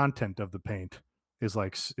and content of the paint is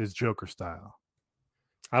Joker style.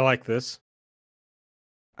 I like this.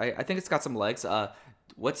 I think it's got some legs.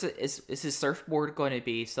 Is his surfboard going to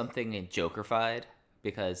be something in Joker-fied?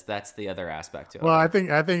 Because that's the other aspect to it. Well, I think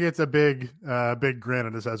it's a big grin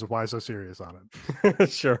and it says "Why so serious" on it.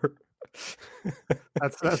 Sure.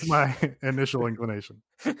 That's my initial inclination.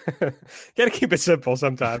 Gotta keep it simple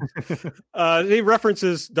sometimes. He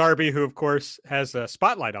references Darby, who of course has a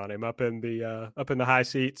spotlight on him up in the high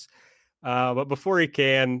seats. But before he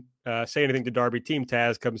can say anything to Darby, Team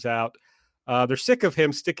Taz comes out. They're sick of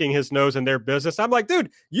him sticking his nose in their business. I'm like, dude,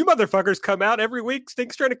 you motherfuckers come out every week.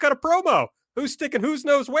 Stink's trying to cut a promo. Who's sticking whose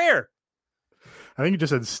nose where? I think you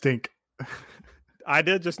just said Stink. I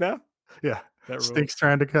did just now? Yeah. Stink's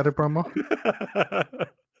trying to cut a promo.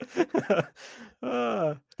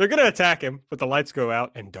 They're going to attack him, but the lights go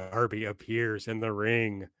out and Darby appears in the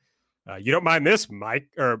ring. You don't mind this, Mike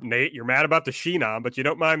or Nate. You're mad about the Sheenon, but you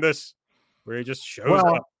don't mind this where he just shows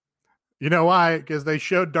up. You know why? Because they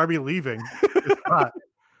showed Darby leaving the spot.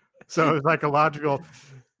 So it's like a logical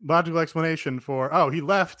explanation for, he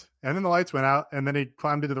left and then the lights went out and then he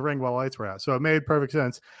climbed into the ring while the lights were out. So it made perfect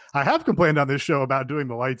sense. I have complained on this show about doing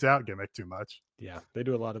the lights out gimmick too much. Yeah, they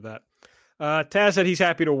do a lot of that. Taz said he's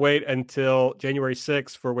happy to wait until January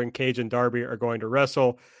 6th for when Cage and Darby are going to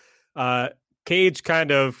wrestle. Cage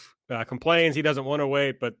kind of complains he doesn't want to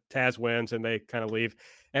wait, but Taz wins and they kind of leave.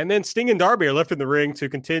 And then Sting and Darby are left in the ring to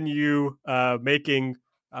continue making,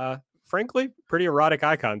 frankly, pretty erotic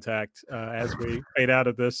eye contact as we fade out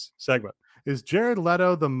of this segment. Is Jared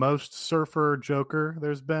Leto the most surfer Joker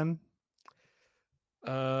there's been?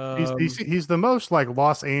 He's the most like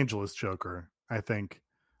Los Angeles Joker, I think,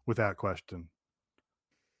 without question.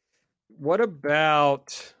 What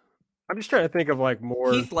about? I'm just trying to think of like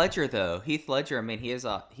more. Heath Ledger, though. Heath Ledger. I mean, he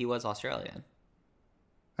was Australian.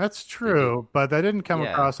 That's true, but that didn't come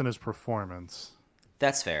across in his performance.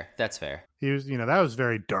 That's fair. He was, that was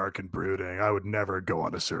very dark and brooding. I would never go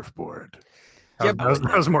on a surfboard. Yeah,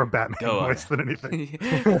 that was more Batman voice than anything.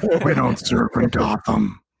 We don't surf in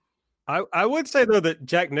Gotham. I would say though that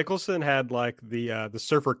Jack Nicholson had like the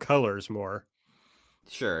surfer colors more.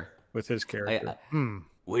 Sure, with his character.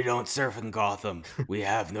 We don't surf in Gotham. We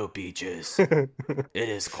have no beaches. It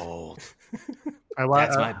is cold.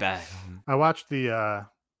 That's my bad. I watched the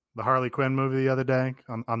Harley Quinn movie the other day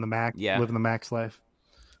on the Mac. Yeah, Living the Mac's life.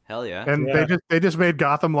 Hell yeah! And they just made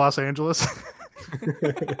Gotham Los Angeles.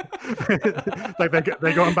 Like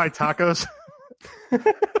they go and buy tacos.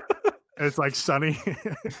 It's like sunny,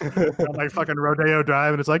 on like fucking Rodeo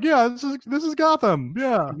Drive, and it's like, yeah, this is Gotham.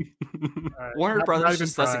 Yeah. Right. Warner Brothers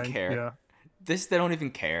just doesn't care. Yeah. They don't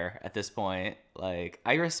even care at this point. Like,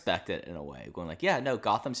 I respect it in a way. Going like, yeah, no,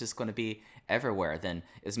 Gotham's just going to be everywhere. Then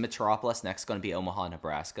is Metropolis next going to be Omaha,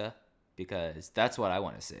 Nebraska? Because that's what I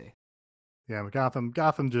want to see. Yeah, but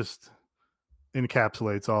Gotham just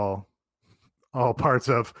encapsulates all parts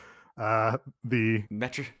of the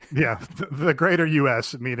Metro. Yeah, the greater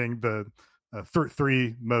U.S., meaning the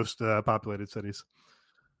three most populated cities.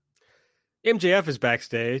 MJF is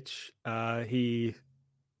backstage. He,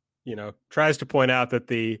 tries to point out that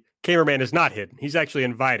the cameraman is not hidden. He's actually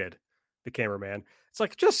invited the cameraman. It's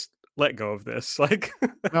like, just let go of this. Like,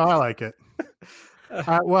 no, I like it.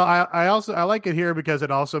 I like it here because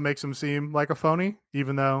it also makes him seem like a phony,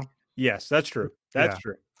 even though. Yes, that's true. That's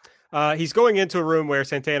true. He's going into a room where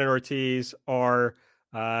Santana and Ortiz are,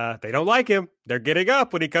 they don't like him. They're getting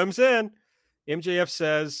up when he comes in. MJF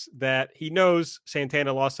says that he knows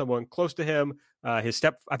Santana lost someone close to him. I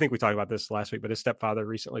think we talked about this last week, but his stepfather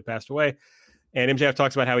recently passed away. And MJF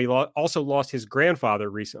talks about how he also lost his grandfather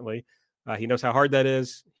recently. He knows how hard that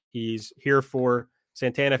is. He's here for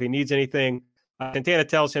Santana if he needs anything. Santana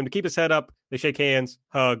tells him to keep his head up. They shake hands,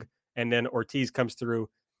 hug, and then Ortiz comes through,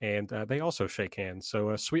 and they also shake hands.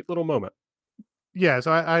 So a sweet little moment. Yeah,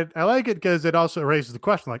 so I like it because it also raises the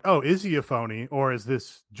question, like, oh, is he a phony or is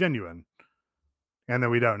this genuine? And then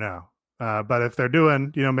we don't know. But if they're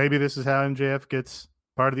doing, maybe this is how MJF gets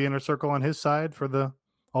part of the Inner Circle on his side for the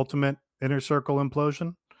ultimate Inner Circle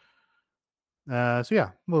implosion. So yeah,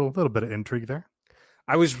 a little bit of intrigue there.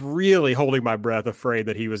 I was really holding my breath, afraid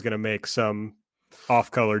that he was going to make some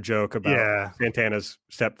off-color joke about Santana's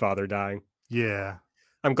stepfather dying. Yeah.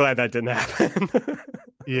 I'm glad that didn't happen.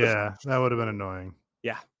 Yeah, that would have been annoying.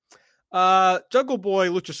 Yeah. Jungle Boy,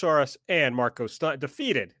 Luchasaurus, and Marco Stunt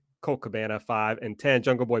defeated Colt Cabana 5 and 10.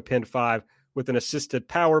 Jungle Boy pinned 5 with an assisted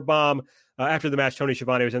power bomb. After the match, Tony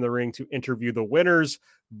Schiavone was in the ring to interview the winners,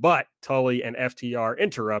 but Tully and FTR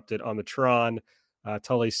interrupted on the Tron.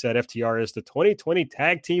 Tully said FTR is the 2020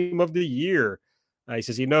 Tag Team of the Year. He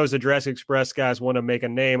says he knows the Jurassic Express guys want to make a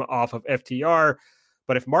name off of FTR,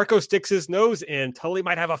 but if Marco sticks his nose in, Tully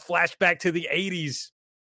might have a flashback to the 80s.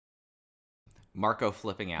 Marco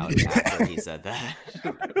flipping out after he said that.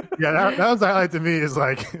 Yeah, that was the highlight to me, is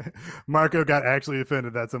like Marco got actually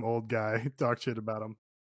offended that some old guy talked shit about him.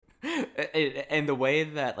 And the way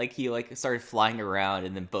that he started flying around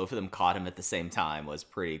and then both of them caught him at the same time was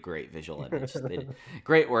pretty great visual image.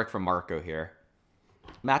 Great work from Marco here.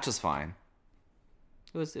 Match was fine.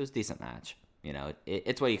 It was a decent match.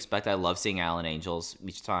 It's what you expect. I love seeing Alan Angels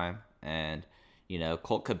each time, and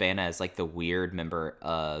Colt Cabana is like the weird member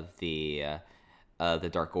of the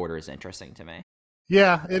Dark Order is interesting to me.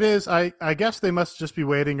 Yeah, it is. I guess they must just be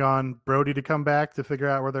waiting on Brody to come back to figure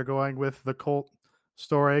out where they're going with the Colt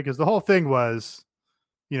story, because the whole thing was,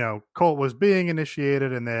 Colt was being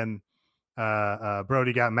initiated, and then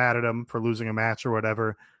Brody got mad at him for losing a match or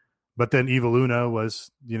whatever, but then Evil Uno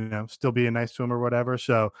was, still being nice to him or whatever.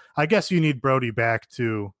 So I guess you need Brody back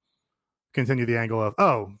to continue the angle of,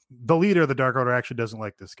 oh, the leader of the Dark Order actually doesn't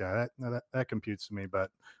like this guy. That computes to me, but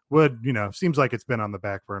seems like it's been on the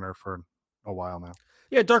back burner for a while now.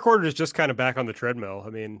 Yeah, Dark Order is just kind of back on the treadmill. I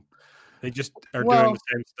mean, they just are doing the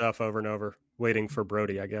same stuff over and over, waiting for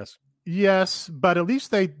Brody, I guess. Yes, but at least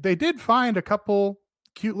they did find a couple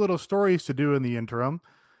cute little stories to do in the interim.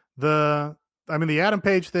 The Adam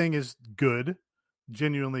Page thing is good,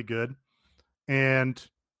 genuinely good. And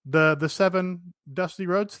the 7 Dusty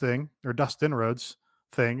Rhodes thing, or Dustin Rhodes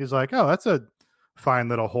thing, is like, oh, that's a fine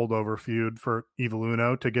little holdover feud for Evil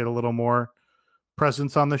Uno to get a little more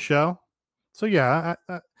presence on the show. So yeah,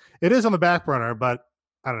 it is on the back burner, but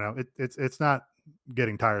I don't know. It's not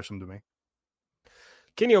getting tiresome to me.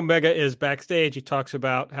 Kenny Omega is backstage. He talks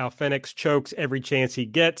about how Fenix chokes every chance he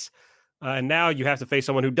gets. And now you have to face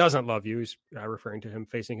someone who doesn't love you. He's referring to him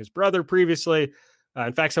facing his brother previously.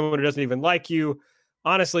 In fact, someone who doesn't even like you.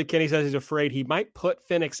 Honestly, Kenny says he's afraid he might put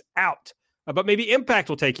Fenix out. But maybe Impact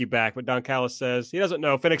will take you back. But Don Callis says he doesn't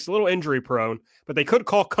know. Fenix is a little injury prone, but they could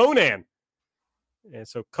call Conan. And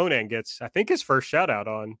so Conan gets, I think, his first shout out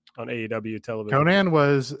on AEW television. Conan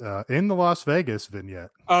was in the Las Vegas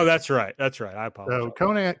vignette. Oh, that's right. I apologize.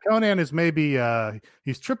 So Conan is maybe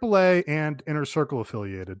he's AAA and Inner Circle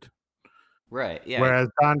affiliated. Right. Yeah. Whereas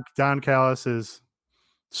Don Callis is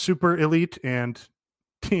Super Elite and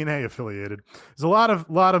TNA affiliated. There's a lot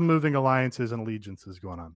of moving alliances and allegiances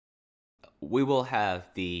going on. We will have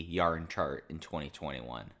the Yarn chart in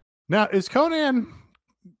 2021. Now, is Conan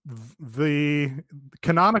the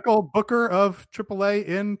canonical booker of AAA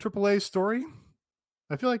in AAA's story?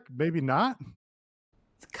 I feel like maybe not.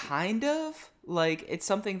 Kind of. It's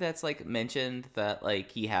something that's mentioned that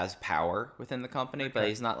he has power within the company, but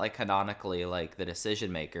he's not canonically the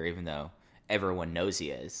decision maker, even though everyone knows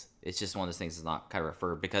he is. It's just one of those things that's not kind of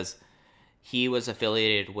referred, because he was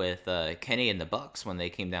affiliated with Kenny and the Bucks when they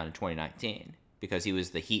came down in 2019, because he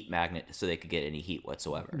was the heat magnet, so they could get any heat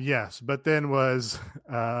whatsoever. Yes, but then was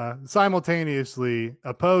simultaneously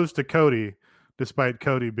opposed to Cody, despite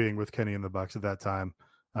Cody being with Kenny and the Bucks at that time,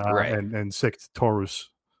 right. and sicked Taurus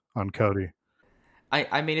on Cody.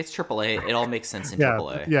 I mean, it's AAA. It all makes sense in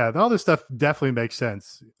AAA. Yeah, all this stuff definitely makes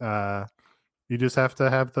sense. You just have to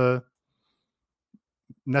have the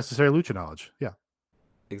necessary lucha knowledge. Yeah,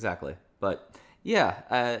 exactly. But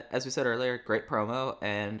yeah, as we said earlier, great promo,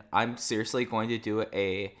 and I'm seriously going to do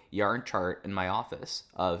a yarn chart in my office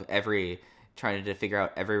of trying to figure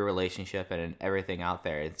out every relationship and everything out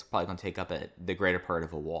there. It's probably going to take up the greater part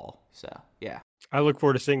of a wall. So yeah, I look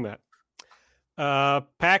forward to seeing that.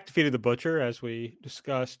 Pac defeated the Butcher, as we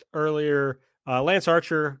discussed earlier. Lance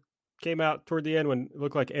Archer came out toward the end when it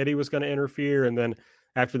looked like Eddie was going to interfere. And then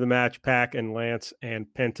after the match, Pac and Lance and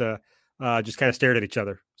Penta just kind of stared at each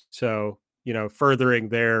other. So, furthering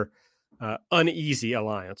their uneasy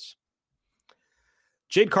alliance.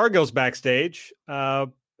 Jade Cargill's backstage.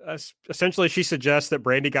 Essentially, she suggests that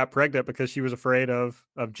Brandy got pregnant because she was afraid of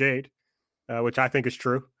Jade, which I think is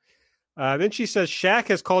true. Then she says Shaq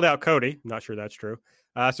has called out Cody. I'm not sure that's true.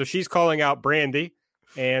 So she's calling out Brandy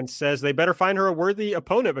and says they better find her a worthy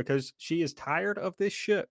opponent because she is tired of this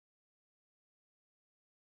shit.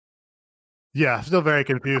 Yeah, still very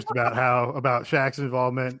confused about Shaq's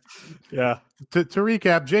involvement. Yeah. To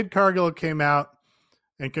recap, Jade Cargill came out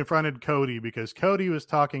and confronted Cody because Cody was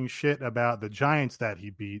talking shit about the giants that he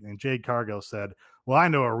beat. And Jade Cargill said, well, I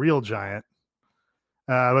know a real giant.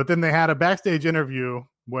 But then they had a backstage interview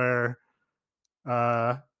where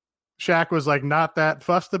Shaq was like not that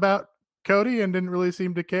fussed about Cody and didn't really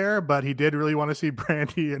seem to care, but he did really want to see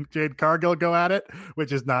Brandy and Jade Cargill go at it,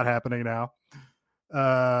 which is not happening now.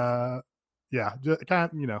 Yeah, just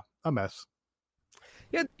kind of, a mess.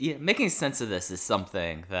 Yeah, making sense of this is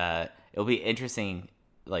something that it'll be interesting,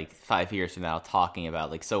 like 5 years from now, talking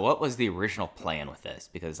about, like, so what was the original plan with this?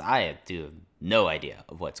 Because I have no idea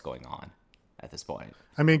of what's going on at this point.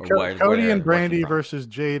 I mean, Cody and Brandy versus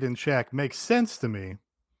Jade and Shaq makes sense to me.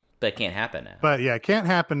 But it can't happen now. But yeah, it can't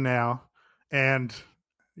happen now. And,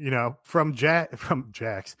 from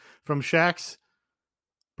Shaq's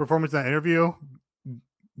performance in that interview,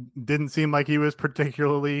 didn't seem like he was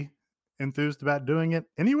particularly enthused about doing it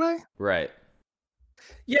anyway. Right.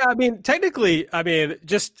 Yeah, I mean, technically, I'm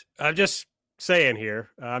just saying here,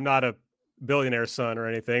 I'm not a billionaire son or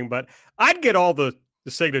anything, but I'd get all the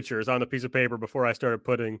signatures on a piece of paper before I started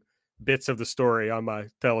putting bits of the story on my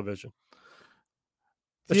television.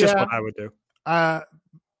 That's just what I would do.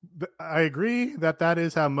 I agree that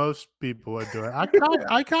is how most people would do it.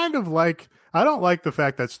 I kind of like, I don't like the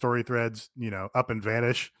fact that story threads, up and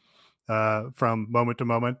vanish from moment to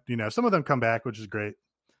moment. Some of them come back, which is great.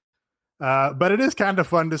 But it is kind of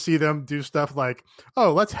fun to see them do stuff like,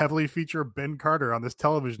 oh, let's heavily feature Ben Carter on this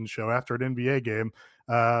television show after an NBA game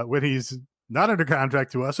when he's not under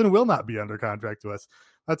contract to us and will not be under contract to us.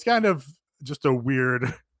 That's kind of just a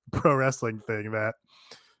weird pro wrestling thing that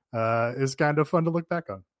is kind of fun to look back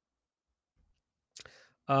on.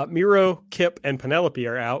 Miro, Kip, and Penelope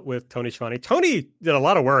are out with Tony Schiavone. Tony did a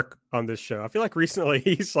lot of work on this show. I feel like recently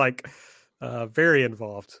he's very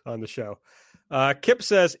involved on the show. Kip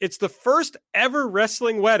says it's the first ever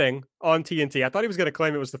wrestling wedding on TNT. I thought he was going to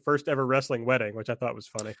claim it was the first ever wrestling wedding, which I thought was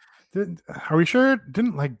funny. Are we sure?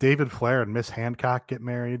 Didn't David Flair and Miss Hancock get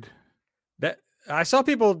married? That I saw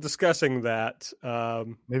people discussing that.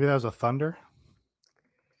 Maybe that was a Thunder.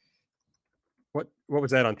 What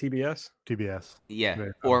was that on TBS? TBS.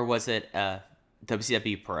 Yeah. Or was it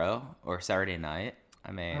WCW Pro or Saturday Night?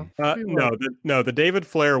 I mean, no. The David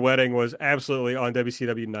Flair wedding was absolutely on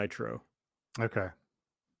WCW Nitro. Okay.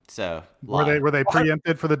 So were they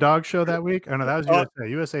preempted for the dog show that week? Oh no, that was USA.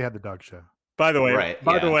 USA had the dog show. By the way,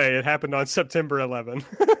 the way, it happened on September 11,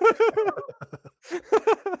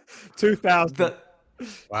 2000.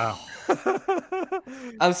 Wow.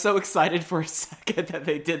 I was so excited for a second that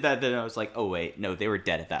they did that. Then I was like, oh, wait, no, they were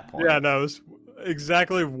dead at that point. Yeah, no, it was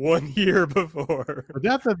exactly 1 year before. The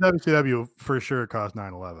death of WCW for sure caused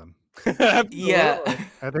 9/11. Yeah.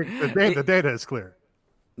 I think the data is clear.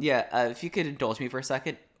 Yeah, if you could indulge me for a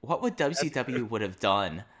second, what would WCW would have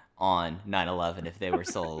done on 9/11 if they were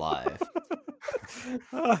still alive?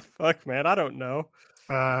 Fuck, man, I don't know.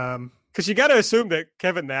 Because you got to assume that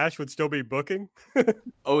Kevin Nash would still be booking.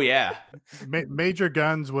 Oh, yeah. Major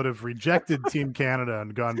Guns would have rejected Team Canada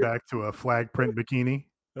and gone back to a flag print bikini.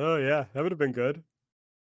 Oh, yeah. That would have been good.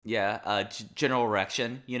 Yeah. General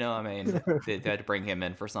Erection, they had to bring him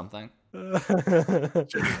in for something.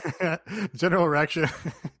 General Erection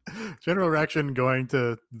going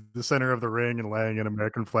to the center of the ring and laying an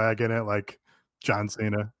American flag in it like John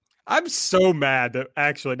Cena. I'm so mad that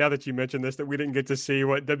actually, now that you mentioned this, that we didn't get to see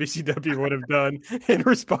what WCW would have done in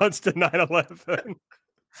response to 9/11.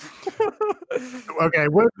 Okay,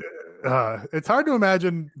 it's hard to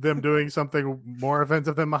imagine them doing something more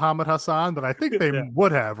offensive than Muhammad Hassan, but I think they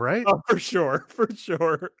would have, right? Oh, for sure.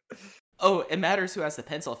 Oh, it matters who has the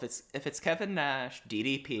pencil. If it's Kevin Nash,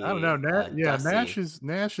 DDP. I don't know. Dusty.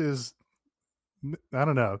 Nash is. I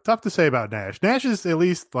don't know. Tough to say about Nash. Nash is at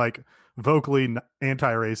least like vocally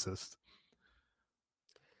anti-racist.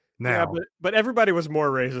 Now, yeah, but everybody was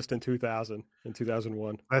more racist in 2000 and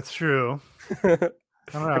 2001. That's true. I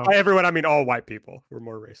don't know. By everyone, I mean all white people were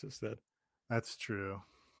more racist then. That's true.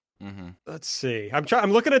 Let's see.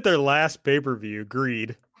 I'm looking at their last pay-per-view,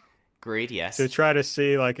 Greed, Yes. to try to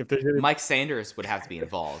see like if there's any... Mike Sanders would have to be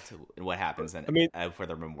involved in what happens for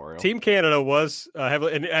the memorial. Team Canada was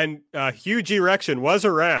heavily, and Hugh G. Erection was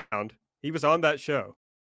around. He was on that show.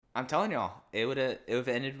 I'm telling y'all, it would have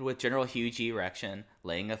ended with General Hugh G. Erection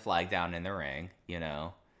laying a flag down in the ring,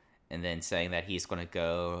 and then saying that he's going to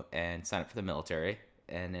go and sign up for the military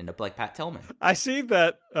and end up like Pat Tillman. I see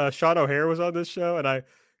that Sean O'Hare was on this show, and I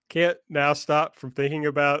can't now stop from thinking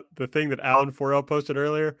about the thing that Alan Forel posted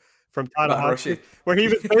earlier from Tanahashi, where he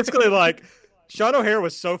was basically like, Sean O'Hare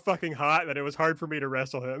was so fucking hot that it was hard for me to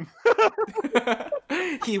wrestle him.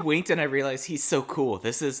 He winked, and I realized he's so cool.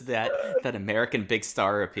 This is that American big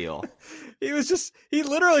star appeal. He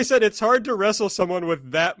literally said it's hard to wrestle someone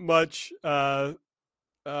with that much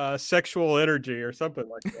sexual energy or something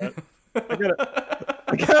like that.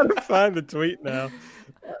 I gotta find the tweet now.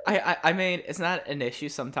 I mean, it's not an issue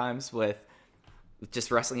sometimes with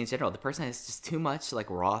just wrestling in general. The person has just too much like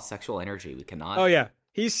raw sexual energy. We cannot. Oh yeah,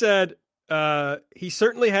 he said he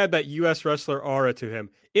certainly had that U.S. wrestler aura to him.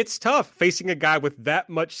 It's tough facing a guy with that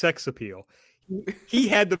much sex appeal. He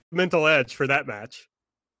had the mental edge for that match.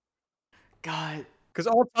 God, because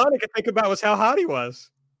all Tana could think about was how hot he was.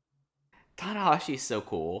 Tanahashi's so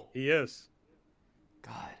cool. He is.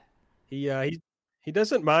 God, he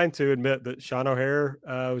doesn't mind to admit that Sean O'Hare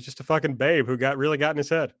was just a fucking babe who really got in his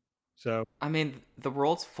head. So I mean, the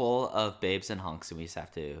world's full of babes and hunks, and we just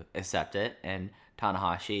have to accept it. And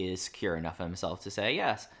Tanahashi is secure enough of himself to say,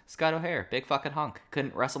 yes, Scott O'Hare, big fucking hunk.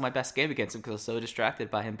 Couldn't wrestle my best game against him because I was so distracted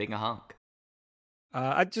by him being a hunk.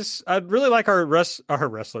 I'd really like our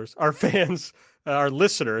wrestlers, our fans, our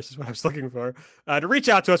listeners is what I was looking for, to reach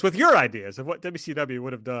out to us with your ideas of what WCW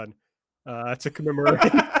would have done to commemorate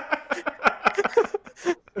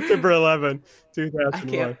September 11,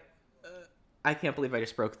 2001. I can't believe I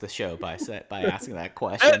just broke the show by asking that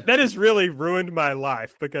question. That has really ruined my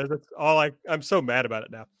life because that's all I'm so mad about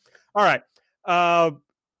it now. All right. Yeah,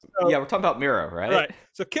 we're talking about Miro, right? Right.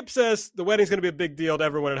 So Kip says the wedding's going to be a big deal to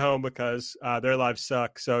everyone at home because their lives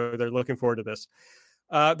suck. So they're looking forward to this.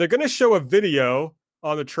 They're going to show a video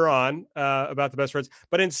on the Tron about the best friends,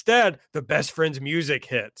 but instead the best friends music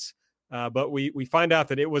hits. But we find out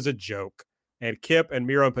that it was a joke, and Kip and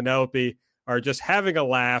Miro and Penelope are just having a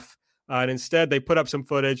laugh. And instead, they put up some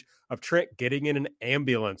footage of Trent getting in an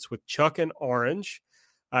ambulance with Chuck and Orange.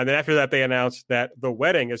 And then after that, they announced that the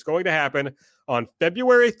wedding is going to happen on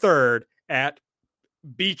February 3rd at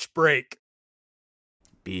Beach Break.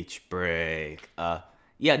 Beach Break.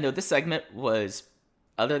 This segment was,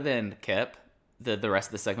 other than Kip, the rest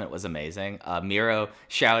of the segment was amazing. Miro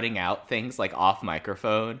shouting out things like off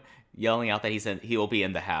microphone, yelling out that he will be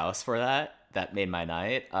in the house for that. That made my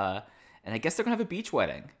night. And I guess they're going to have a beach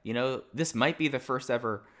wedding. This might be the first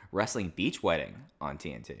ever wrestling beach wedding on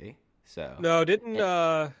TNT. So no,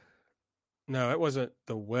 no, it wasn't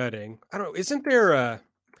the wedding. I don't know. Isn't there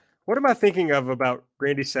what am I thinking of about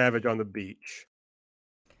Randy Savage on the beach?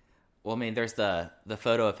 Well, I mean, there's the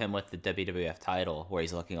photo of him with the WWF title where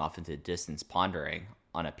he's looking off into the distance, pondering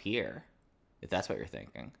on a pier, if that's what you're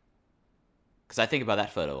thinking. Because I think about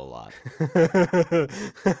that photo a lot.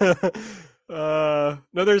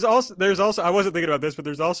 No, there's also I wasn't thinking about this, but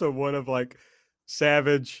there's also one of like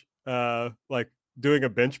Savage like doing a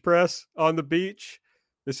bench press on the beach.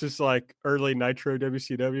 This is like early Nitro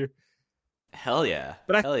WCW. Hell yeah.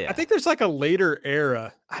 But Hell yeah. I think there's like a later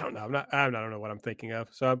era. I don't know. I don't know what I'm thinking of.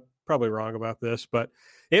 So I'm probably wrong about this, but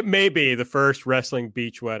it may be the first wrestling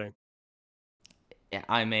beach wedding. Yeah,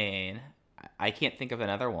 I mean, I can't think of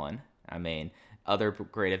another one. I mean, other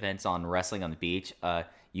great events on wrestling on the beach.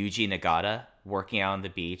 Yuji Nagata working out on the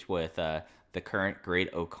beach with the current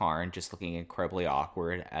Great O'Karn, just looking incredibly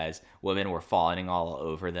awkward as women were fawning all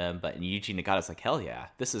over them. But Yuji Nagata's like, hell yeah,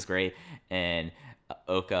 this is great. And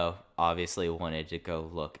Oko obviously wanted to go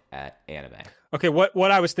look at anime. Okay,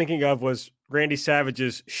 what I was thinking of was Randy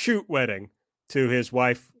Savage's shoot wedding to his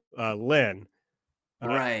wife, Lynn.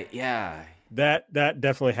 Right, yeah. That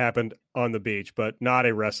definitely happened on the beach, but not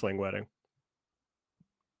a wrestling wedding.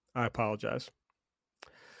 I apologize.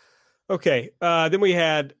 Okay, then we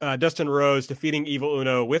had Dustin Rhodes defeating Evil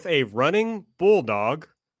Uno with a running bulldog.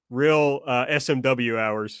 Real SMW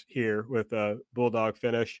hours here with a bulldog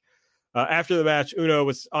finish. After the match, Uno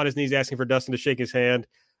was on his knees asking for Dustin to shake his hand,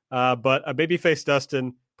 but a babyface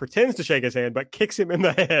Dustin pretends to shake his hand, but kicks him in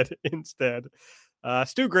the head instead.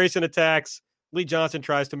 Stu Grayson attacks. Lee Johnson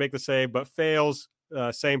tries to make the save, but fails.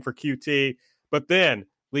 Same for QT. But then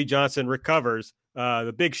Lee Johnson recovers.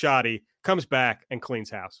 The big shotty comes back and cleans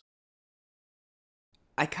house.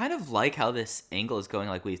 I kind of like how this angle is going.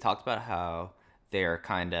 Like we talked about how they're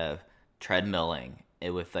kind of treadmilling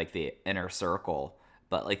it with like the inner circle.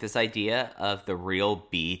 But like this idea of the real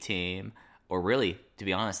B team, or really, to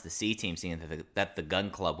be honest, the C team, seeing that the Gun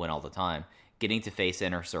Club win all the time, getting to face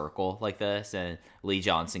Inner Circle like this, and Lee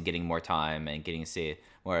Johnson getting more time and getting to see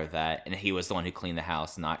more of that. And he was the one who cleaned the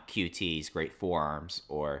house, not QT's great forearms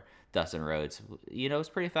or Dustin Rhodes. You know, it's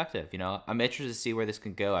pretty effective. You know, I'm interested to see where this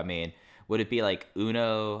can go. I mean, would it be like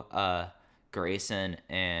Uno, Grayson,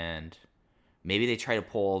 and maybe they try to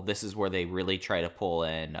pull, this is where they really try to pull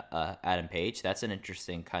in Adam Page? That's an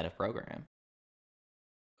interesting kind of program.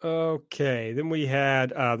 Okay, then we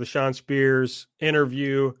had the Shawn Spears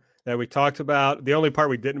interview that we talked about. The only part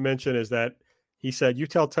we didn't mention is that he said, "You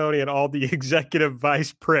tell Tony and all the executive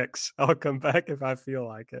vice pricks, I'll come back if I feel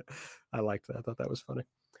like it." I liked that. I thought that was funny.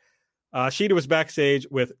 Shida was backstage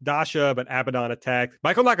with Dasha, but Abaddon attacked.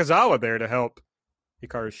 Michael Nakazawa there to help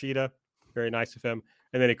Hikaru Shida. Very nice of him.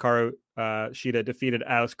 And then Hikaru Shida defeated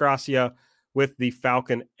Alice Gracia with the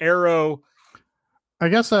Falcon Arrow. I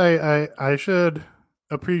guess I should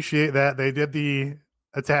appreciate that they did the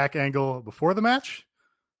attack angle before the match.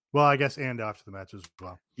 Well, I guess and after the match as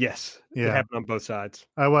well. Yes, yeah, it happened on both sides.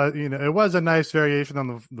 It was a nice variation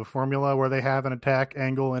on the formula where they have an attack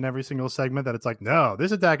angle in every single segment. That it's like, no,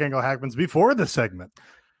 this attack angle happens before the segment.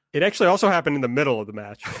 It actually also happened in the middle of the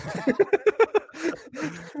match.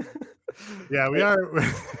 Yeah,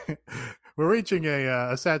 we're reaching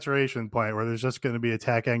a saturation point where there's just going to be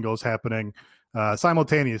attack angles happening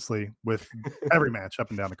simultaneously with every match up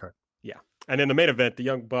and down the card. Yeah, and in the main event, the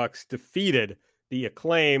Young Bucks defeated the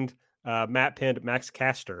acclaimed Matt pinned Max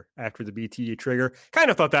Caster after the BTE trigger.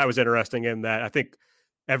 Kind of thought that was interesting in that I think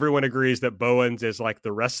everyone agrees that Bowens is like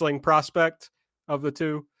the wrestling prospect of the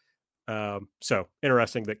two. So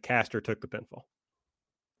interesting that Caster took the pinfall.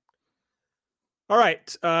 All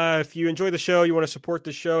right. If you enjoy the show, you want to support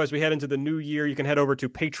the show as we head into the new year, you can head over to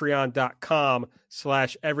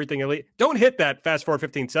patreon.com/everythingelite. Don't hit that fast forward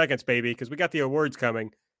 15 seconds, baby, because we got the awards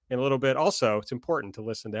coming in a little bit. Also, it's important to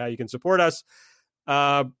listen to how you can support us.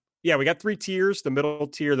 We got 3 tiers. The middle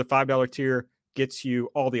tier, the $5 tier, gets you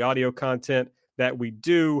all the audio content that we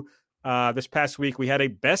do. This past week, we had a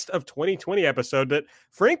best of 2020 episode that,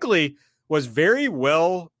 frankly, was very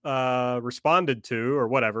well responded to, or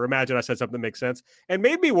whatever. Imagine I said something that makes sense, and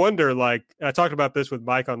made me wonder, like, I talked about this with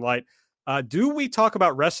Mike on Light, do we talk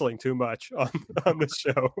about wrestling too much on this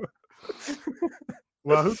show?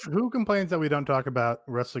 Well, who complains that we don't talk about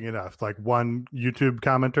wrestling enough? Like one YouTube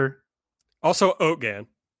commenter? Also, Oatgan.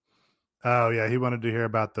 Oh, yeah. He wanted to hear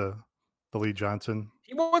about the Lee Johnson.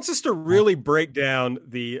 He wants us to really break down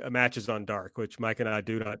the matches on Dark, which Mike and I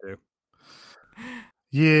do not do.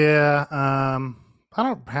 Yeah. I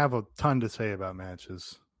don't have a ton to say about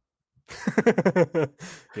matches.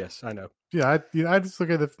 Yes, I know. Yeah, I just look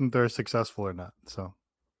at if they're successful or not. So,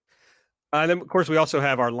 and then of course we also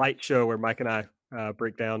have our Light show where Mike and I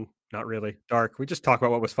break down, not really, Dark. We just talk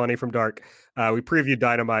about what was funny from Dark. We previewed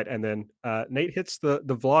Dynamite, and then Nate hits the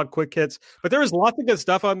vlog quick hits. But there was lots of good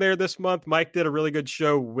stuff on there this month. Mike did a really good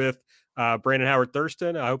show with Brandon Howard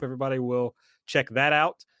Thurston. I hope everybody will check that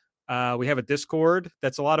out. We have a Discord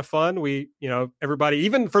that's a lot of fun. We, everybody,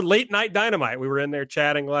 even for late night Dynamite, we were in there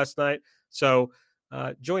chatting last night. So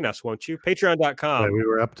join us, won't you? Patreon.com. We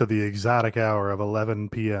were up to the exotic hour of 11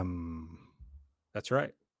 p.m. That's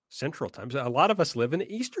right. Central time. A lot of us live in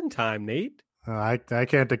Eastern time, Nate. I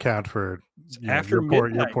can't account for after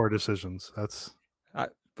your poor decisions. That's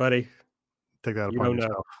buddy. Take that upon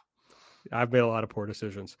yourself. I've made a lot of poor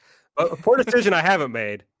decisions. But a poor decision I haven't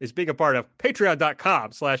made is being a part of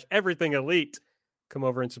patreon.com/everythingelite. Come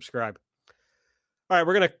over and subscribe. All right,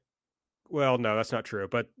 we're going to, well, no, that's not true,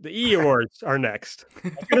 but the E Awards are next. I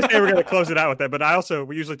was going to say we're going to close it out with that, but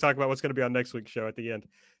we usually talk about what's going to be on next week's show at the end.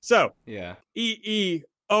 So, yeah, EE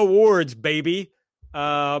Awards, baby.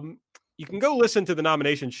 You can go listen to the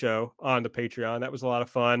nomination show on the Patreon. That was a lot of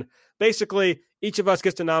fun. Basically, each of us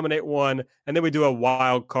gets to nominate one, and then we do a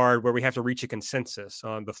wild card where we have to reach a consensus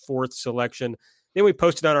on the 4th selection. Then we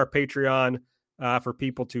post it on our Patreon for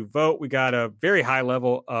people to vote. We got a very high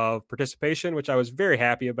level of participation, which I was very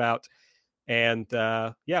happy about. And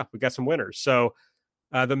we got some winners. So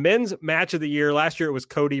the men's match of the year, last year it was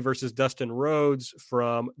Cody versus Dustin Rhodes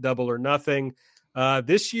from Double or Nothing.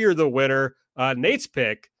 This year, the winner, Nate's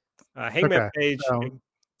pick, Hangman Page. So,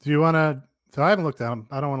 do you want to? So I haven't looked at them.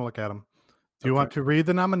 I don't want to look at them. Do you want to read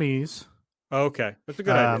the nominees? Okay, that's a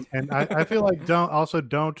good idea. And I feel like don't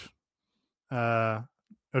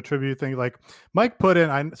attribute things like Mike put in.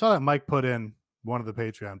 I saw that Mike put in one of the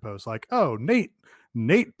Patreon posts like, "Oh, Nate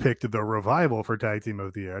picked the Revival for Tag Team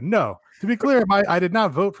of the Year." No, to be clear, I did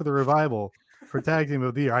not vote for the Revival for Tag Team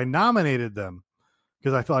of the Year. I nominated them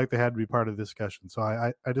because I felt like they had to be part of the discussion. So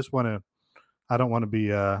I just want to, I don't want to be,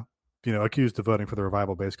 accused of voting for the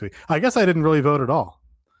revival, basically. I guess I didn't really vote at all.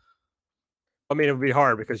 I mean, it would be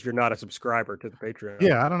hard because you're not a subscriber to the Patreon.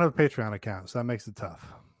 Yeah, I don't have a Patreon account, so that makes it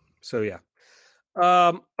tough. So, yeah.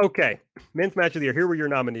 Okay. Men's match of the year. Here were your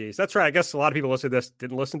nominees. That's right. I guess a lot of people listening to this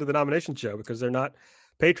didn't listen to the nomination show because they're not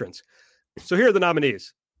patrons. So here are the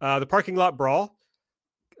nominees. The Parking Lot Brawl.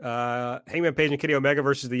 Hangman Page and Kenny Omega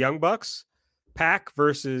versus the Young Bucks. Pac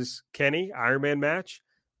versus Kenny, Iron Man match.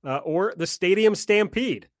 Or the Stadium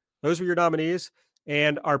Stampede. Those were your nominees.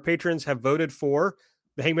 And our patrons have voted for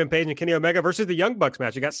the Hangman Page and Kenny Omega versus the Young Bucks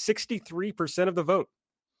match. You got 63% of the vote.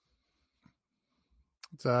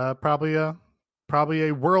 It's probably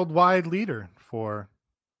a worldwide leader for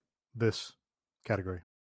this category.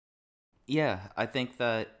 Yeah, I think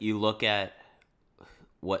that you look at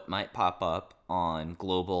what might pop up on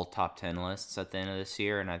global top 10 lists at the end of this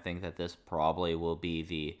year, and I think that this probably will be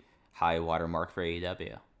the high watermark for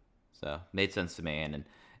AEW. So, made sense to me, and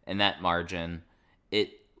in that margin,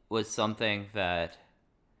 it was something that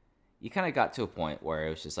you kind of got to a point where it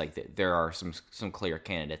was just like there are some clear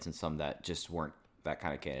candidates and some that just weren't that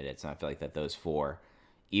kind of candidates, and I feel like that those four,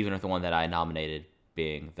 even with the one that I nominated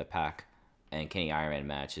being the Pac and Kenny Iron Man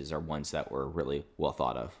matches, are ones that were really well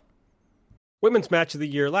thought of. Women's match of the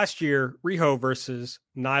year. Last year, Riho versus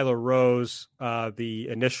Nyla Rose, the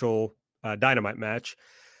initial Dynamite match.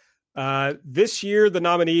 This year, the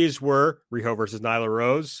nominees were Riho versus Nyla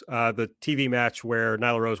Rose, the TV match where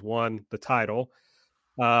Nyla Rose won the title.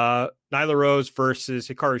 Nyla Rose versus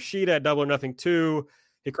Hikaru Shida at Double or Nothing 2.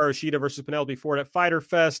 Hikaru Shida versus Penelope Ford at Fyter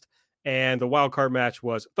Fest. And the wild card match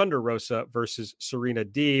was Thunder Rosa versus Serena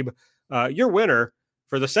Deeb. Your winner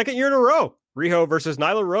for the second year in a row, Riho versus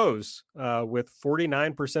Nyla Rose, with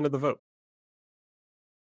 49% of the vote.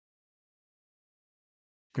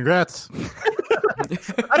 Congrats.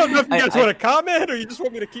 I don't know if you guys want to comment or you just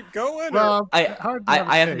want me to keep going. Well,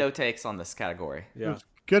 I have no takes on this category. Yeah.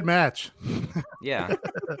 Good match. Yeah.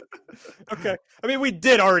 Okay. I mean, we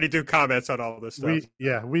did already do comments on all this stuff.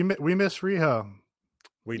 We miss Riho.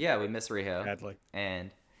 We miss Riho. Badly.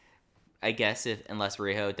 And I guess unless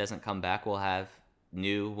Riho doesn't come back, we'll have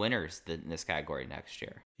new winners in this category next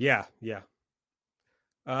year. Yeah.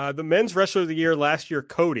 The men's wrestler of the year last year,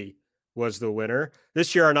 Cody, was the winner.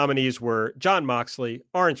 This year, our nominees were Jon Moxley,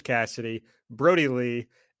 Orange Cassidy, Brody Lee,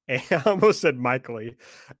 and I almost said Mike Lee,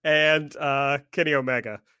 and Kenny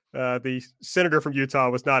Omega. The senator from Utah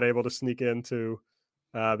was not able to sneak into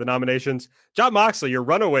the nominations. Jon Moxley, your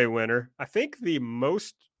runaway winner. I think the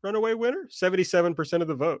most runaway winner, 77% of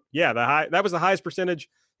the vote. Yeah, that was the highest percentage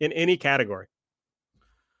in any category.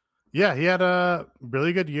 Yeah, he had a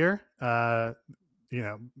really good year.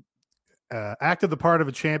 Acted the part of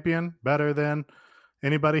a champion better than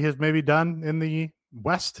anybody has maybe done in the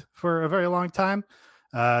West for a very long time.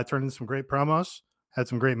 Turned in some great promos, had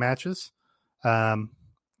some great matches.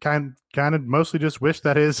 Kind of mostly just wish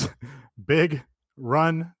that his big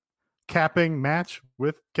run capping match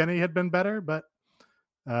with Kenny had been better, but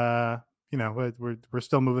we're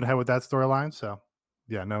still moving ahead with that storyline. So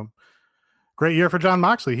yeah, no. Great year for Jon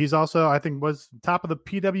Moxley. He's also, I think, was top of the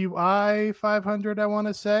PWI 500, I want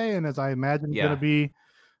to say. And as I imagine, he's going to be,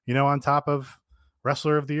 on top of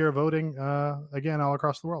Wrestler of the Year voting again all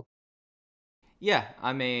across the world. Yeah,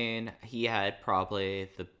 I mean, he had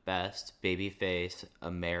probably the best babyface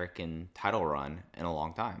American title run in a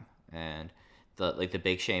long time. And the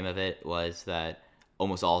big shame of it was that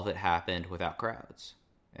almost all of it happened without crowds.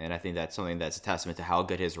 And I think that's something that's a testament to how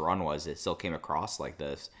good his run was. It still came across like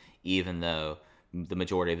this, even though the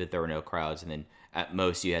majority of it, there were no crowds. And then at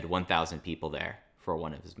most, you had 1,000 people there for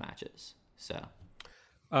one of his matches. So,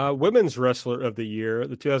 Women's Wrestler of the Year,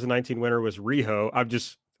 the 2019 winner was Riho. I'm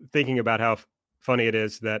just thinking about how funny it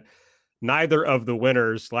is that neither of the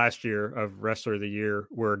winners last year of Wrestler of the Year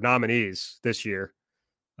were nominees this year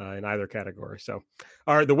in either category. So,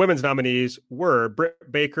 the women's nominees were Britt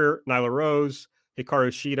Baker, Nyla Rose, Hikaru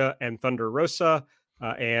Shida, and Thunder Rosa.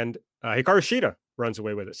 And Hikaru Shida runs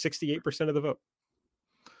away with it. 68% of the vote.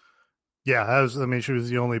 Yeah, she was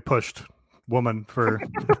the only pushed woman for,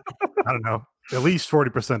 I don't know, at least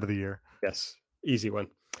 40% of the year. Yes, easy one.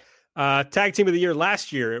 Tag team of the year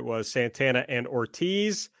last year, it was Santana and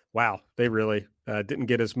Ortiz. Wow, they really didn't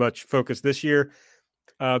get as much focus this year.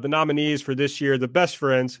 The nominees for this year, the best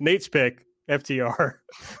friends, Nate's pick, FTR,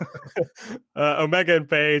 Omega and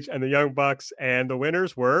Page, and the Young Bucks. And the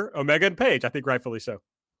winners were Omega and Page, I think rightfully so.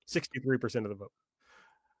 63% of the vote.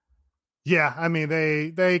 Yeah, I mean,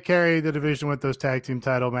 they carried the division with those tag team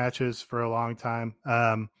title matches for a long time.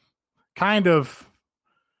 Kind of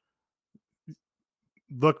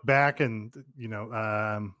look back and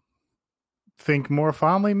think more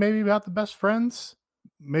fondly maybe about the Best Friends,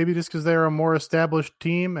 maybe just because they're a more established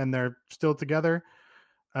team and they're still together.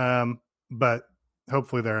 But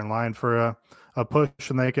hopefully they're in line for a push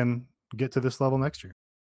and they can get to this level next year.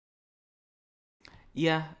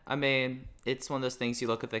 Yeah, I mean, it's one of those things you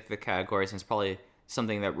look at the categories, and it's probably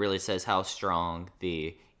something that really says how strong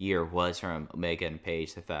the year was from Omega and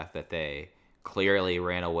Page, the fact that they clearly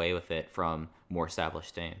ran away with it from more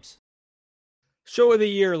established teams. Show of the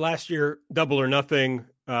year last year, Double or Nothing.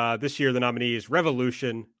 This year, the nominees: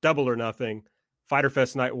 Revolution, Double or Nothing, Fyter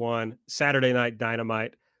Fest Night 1, Saturday Night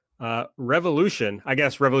Dynamite. Revolution, I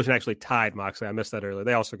guess Revolution actually tied Moxley. I missed that earlier.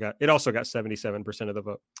 It also got 77% of the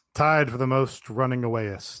vote. Tied for the most running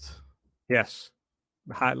awayest. Yes.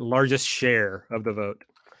 Largest share of the vote.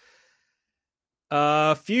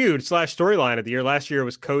 Feud/storyline of the year. Last year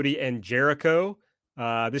was Cody and Jericho.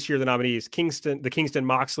 This year, the nominees: the Kingston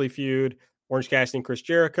Moxley feud, Orange Cassidy and Chris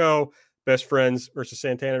Jericho, Best Friends versus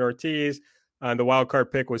Santana and Ortiz. The wild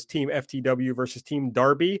card pick was Team FTW versus Team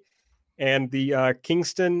Darby. And the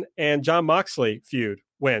Kingston and John Moxley feud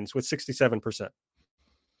wins with 67%.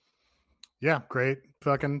 Yeah, great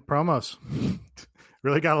fucking promos.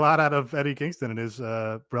 Really got a lot out of Eddie Kingston in his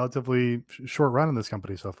relatively short run in this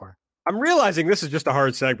company so far. I'm realizing this is just a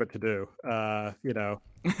hard segment to do. Yeah.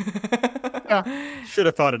 Should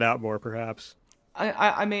have thought it out more, perhaps.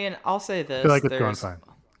 I mean, I'll say this. I feel like it's going fine.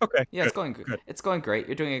 Okay. Yeah, good. It's going great.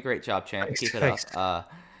 You're doing a great job, champ. Thanks, Keep it thanks.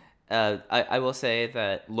 up. I will say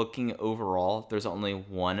that looking overall, there's only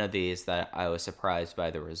one of these that I was surprised by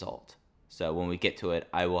the result. So when we get to it,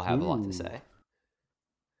 I will have a lot to say.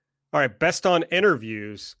 All right, best on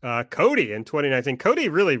interviews. Cody in 2019. Cody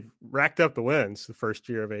really racked up the wins the first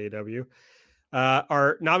year of AEW.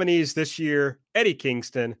 Our nominees this year: Eddie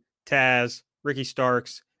Kingston, Taz, Ricky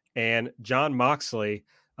Starks, and John Moxley.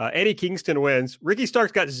 Eddie Kingston wins. Ricky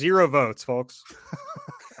Starks got 0 votes, folks.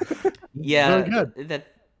 Yeah, Really good.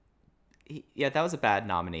 That was a bad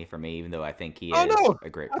nominee for me, even though I think he is a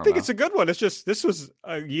great promo. I think it's a good one. It's just this was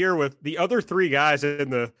a year with the other 3 guys in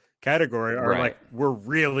the category are we're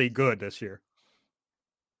really good this year.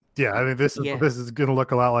 Yeah, I mean this is going to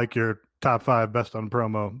look a lot like your top 5 best on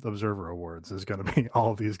promo Observer Awards is going to be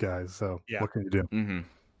all of these guys. So What can you do?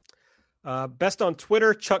 Mm-hmm. Best on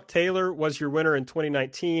Twitter, Chuck Taylor was your winner in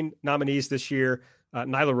 2019. Nominees this year: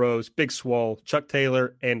 Nyla Rose, Big Swole, Chuck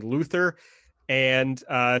Taylor, and Luther. And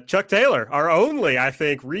Chuck Taylor, our only, I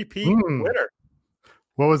think, repeat winner.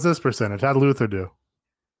 What was this percentage? How did Luther do?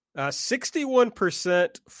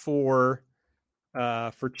 61% for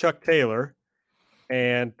Chuck Taylor.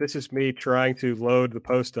 And this is me trying to load the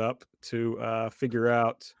post up to figure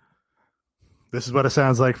out. This is what it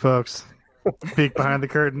sounds like, folks. Peek behind the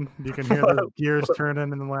curtain. You can hear the gears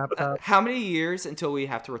turning in the laptop. How many years until we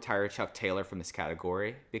have to retire Chuck Taylor from this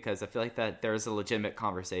category? Because I feel like that there's a legitimate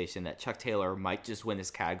conversation that Chuck Taylor might just win this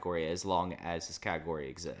category as long as this category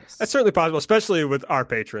exists. That's certainly possible, especially with our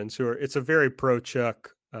patrons it's a very pro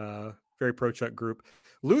Chuck group.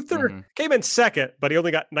 Luther came in second, but he only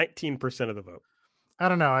got 19% of the vote. I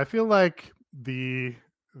don't know. I feel like the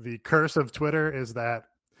curse of Twitter is that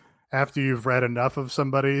after you've read enough of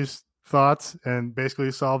somebody's thoughts and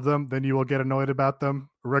basically solve them, then you will get annoyed about them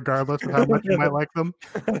regardless of how much you might like them.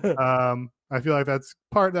 I feel like that's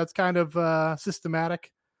kind of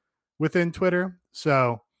systematic within Twitter.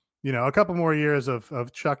 So, a couple more years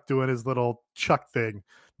of Chuck doing his little Chuck thing.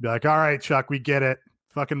 Be like, all right, Chuck, we get it.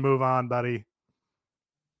 Fucking move on, buddy.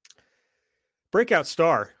 Breakout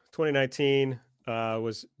Star 2019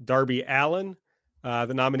 was Darby Allin.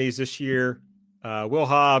 The nominees this year: Will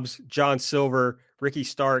Hobbs, John Silver, Ricky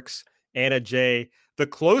Starks, Anna Jay. The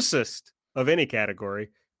closest of any category,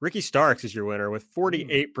 Ricky Starks is your winner with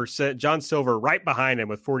 48%. John Silver right behind him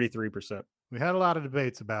with 43%. We had a lot of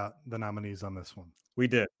debates about the nominees on this one. We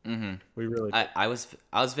did. Mm-hmm. We really did. I was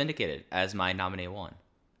vindicated as my nominee won.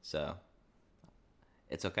 So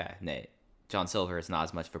it's okay. Nate. John Silver is not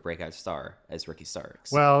as much of a breakout star as Ricky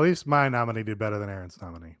Starks. Well, at least my nominee did better than Aaron's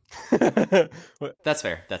nominee. That's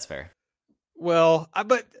fair. Well,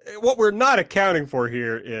 but what we're not accounting for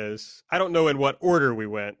here is I don't know in what order we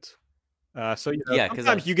went.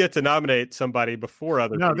 Sometimes you get to nominate somebody before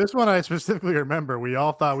other people. This one I specifically remember. We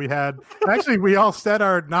all thought we all said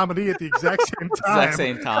our nominee at the exact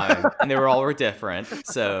same time. And they were different.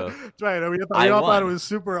 So that's right. We all thought it was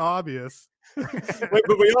super obvious. Wait,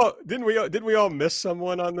 but didn't we all miss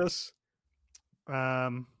someone on this?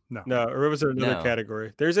 No, or was there another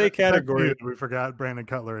category? There's a category. We forgot Brandon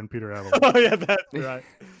Cutler and Peter Avalon. Oh yeah, that's right.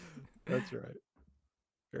 That's right.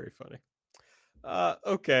 Very funny.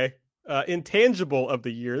 Okay. intangible of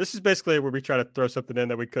the year. This is basically where we try to throw something in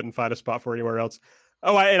that we couldn't find a spot for anywhere else.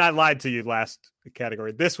 Oh, and I lied to you last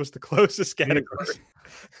category. This was the closest category.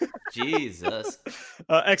 Jesus.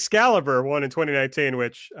 Excalibur won in 2019,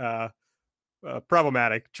 which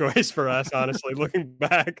problematic choice for us, honestly. Looking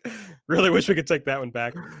back, really wish we could take that one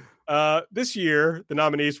back. This year, the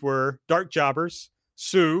nominees were Dark Jobbers,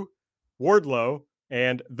 Sue, Wardlow,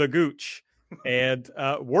 and The Gooch. And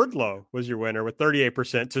Wardlow was your winner with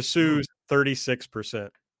 38% to Sue's 36%.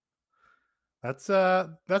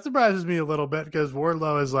 That surprises me a little bit because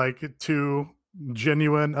Wardlow is like too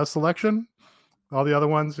genuine a selection. All the other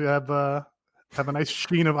ones have a nice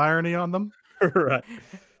sheen of irony on them. Right.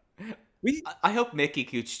 I hope Mickey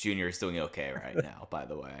Cooch Jr. is doing okay right now, by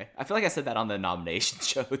the way. I feel like I said that on the nomination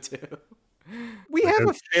show too. We have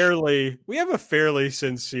a fairly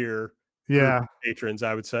sincere group of patrons,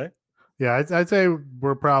 I would say. Yeah, I'd say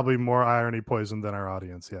we're probably more irony poisoned than our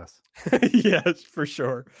audience, yes. Yes, for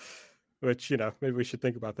sure. Which, maybe we should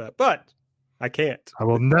think about that. But I can't. I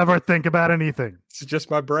will never think about anything. It's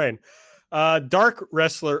just my brain. Dark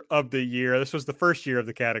Wrestler of the Year. This was the first year of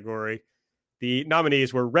the category. The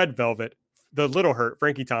nominees were Red Velvet, The Little Hurt,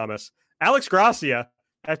 Frankie Thomas, Alex Gracia,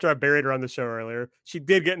 after I buried her on the show earlier. She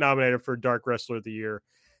did get nominated for Dark Wrestler of the Year.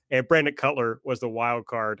 And Brandon Cutler was the wild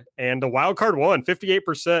card. And the wild card won.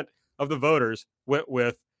 58% of the voters went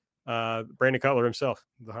with Brandon Cutler himself.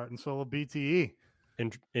 The heart and soul of BTE.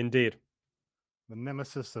 Indeed. The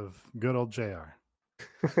nemesis of good old JR.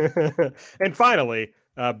 And finally,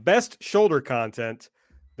 best shoulder content.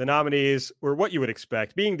 The nominees were what you would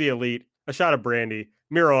expect. Being the Elite, A Shot of Brandy,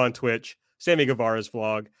 Miro on Twitch, Sammy Guevara's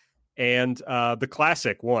vlog, and the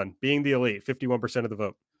classic one, Being the Elite, 51% of the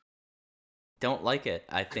vote. Don't like it.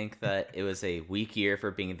 I think that it was a weak year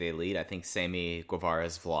for Being the Elite. I think Sammy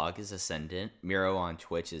Guevara's vlog is ascendant. Miro on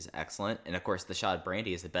Twitch is excellent. And of course, the Shot of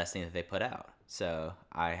Brandy is the best thing that they put out. So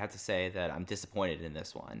I have to say that I'm disappointed in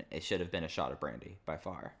this one. It should have been A Shot of Brandy by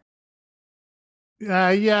far.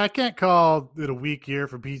 Yeah, I can't call it a weak year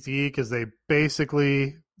for BTE because they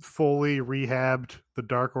basically fully rehabbed the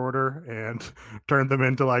Dark Order and turned them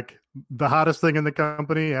into like the hottest thing in the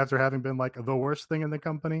company after having been like the worst thing in the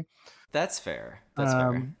company. That's fair. That's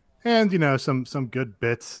fair. And some good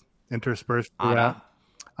bits interspersed throughout.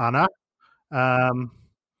 Anna.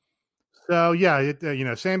 So yeah,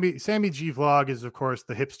 Sammy G vlog is of course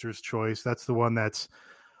the hipster's choice. That's the one that's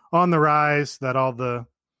on the rise. That all the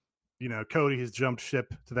Cody has jumped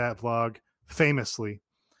ship to that vlog famously.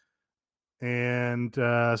 And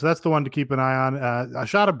so that's the one to keep an eye on. A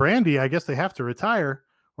Shot of Brandy, I guess they have to retire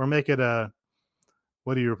or make it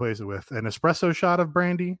what do you replace it with? An espresso shot of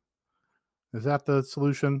brandy? Is that the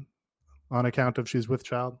solution on account of she's with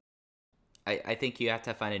child? I think you have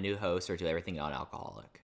to find a new host or do everything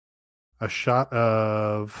non-alcoholic. A shot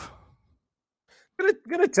of... I'm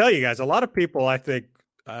gonna tell you guys, a lot of people, I think,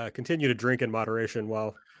 continue to drink in moderation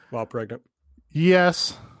while pregnant.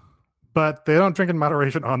 Yes, but they don't drink in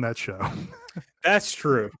moderation on that show. That's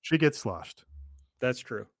true. She gets sloshed. That's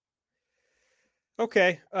true.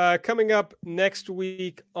 Okay, coming up next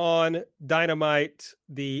week on Dynamite,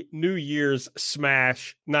 the New Year's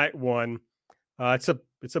Smash Night 1. It's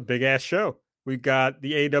a big ass show. We got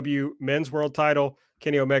the AEW Men's World Title,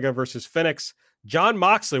 Kenny Omega versus Phoenix. Jon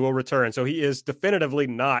Moxley will return, so he is definitively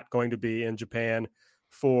not going to be in Japan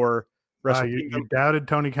for Wrestle Kingdom. You doubted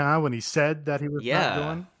Tony Khan when he said that he was not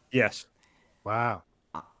going? Yes. Wow.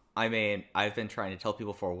 I mean, I've been trying to tell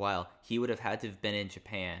people for a while, he would have had to have been in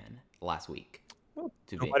Japan last week. Well,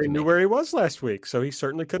 nobody knew where he was last week, so he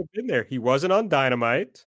certainly could have been there. He wasn't on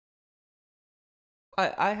Dynamite.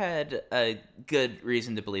 I had a good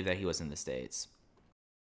reason to believe that he was in the States.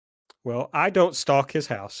 Well, I don't stalk his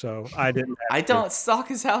house, so I didn't. I don't stalk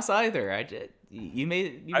his house either. I did. You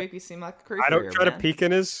make me seem like a creeper. I don't try to peek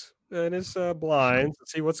in his blinds and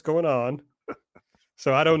see what's going on.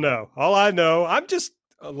 So I don't know. All I know, I'm just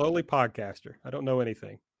a lowly podcaster. I don't know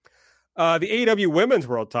anything. The AEW Women's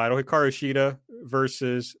World Title: Hikaru Shida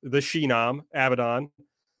versus the Shinam Abaddon,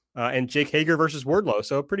 and Jake Hager versus Wardlow.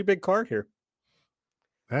 So a pretty big card here.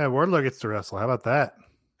 Yeah, Wardlow gets to wrestle. How about that?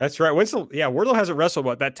 That's right. Wardlow hasn't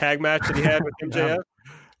wrestled that tag match that he had with MJF?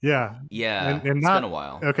 Yeah. And it's been a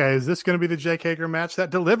while. Okay, is this going to be the Jake Hager match that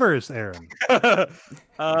delivers, Aaron?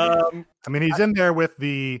 I mean, he's in there with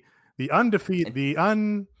the undefeated, the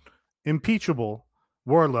unimpeachable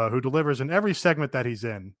Wardlow, who delivers in every segment that he's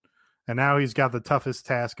in, and now he's got the toughest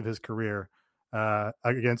task of his career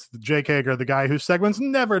against Jake Hager, the guy whose segments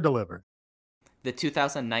never deliver. The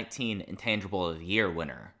 2019 Intangible of the Year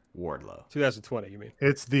winner, Wardlow. 2020, you mean?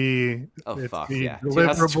 It's the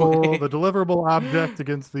deliverable, the deliverable object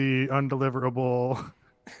against the undeliverable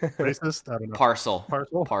Racist? I don't know. Parcel.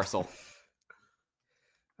 Parcel? Parcel.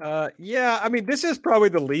 Yeah, I mean, this is probably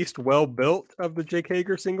the least well-built of the Jake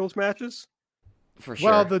Hager singles matches. For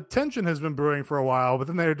sure. Well, the tension has been brewing for a while, but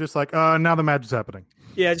then they're just like, now the match is happening.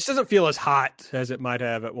 Yeah, it just doesn't feel as hot as it might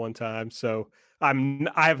have at one time. So I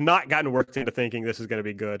have not gotten worked into thinking this is going to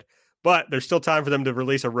be good, but there's still time for them to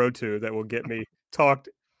release a Road to that will get me talked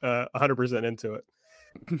 100% into it.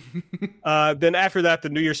 Then after that, the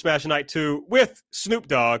New Year's Smash Night 2 with Snoop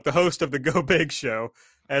Dogg, the host of the Go Big show.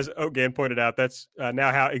 As Ogan pointed out, that's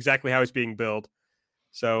now exactly how he's being billed.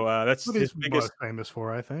 So that's what his he's biggest most famous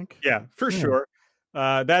for, I think. Yeah, for sure.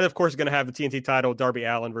 That, of course, is going to have the TNT title, Darby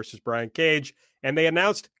Allin versus Brian Cage. And they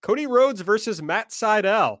announced Cody Rhodes versus Matt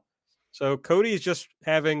Sydal. So Cody's just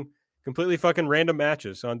having completely fucking random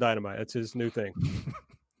matches on Dynamite. That's his new thing.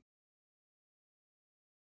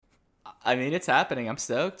 I mean, it's happening. I'm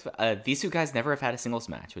stoked. These two guys never have had a singles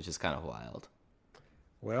match, which is kind of wild.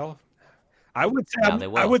 Well, I would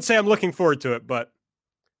say I'm looking forward to it, but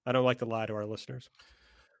I don't like to lie to our listeners.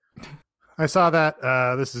 I saw that.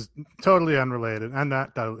 This is totally unrelated, and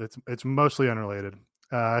it's mostly unrelated.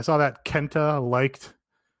 I saw that Kenta liked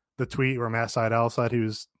the tweet where Matt Sydal said he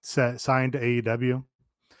was signed to AEW.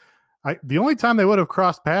 The only time they would have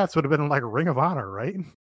crossed paths would have been like Ring of Honor, right?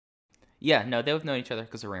 Yeah, no, they would have known each other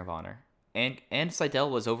because of Ring of Honor, and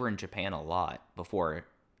Sydal was over in Japan a lot before.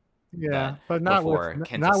 Yeah, but not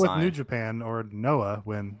with New Japan or Noah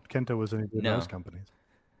when Kenta was in those companies.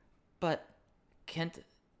 But Kenta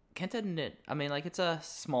didn't. I mean, like, it's a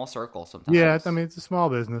small circle sometimes. Yeah, I mean, it's a small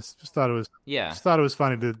business. Just thought it was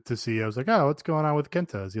funny to see. I was like, oh, what's going on with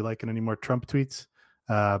Kenta? Is he liking any more Trump tweets?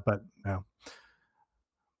 But no,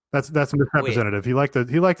 that's a misrepresentative. He liked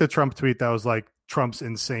the Trump tweet that was like Trump's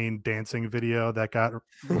insane dancing video that got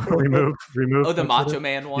removed. Oh, the Macho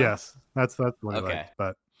Man one. Yes, that's the one. Okay,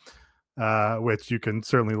 but which you can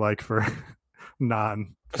certainly like for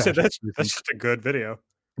non. So that's just a good video.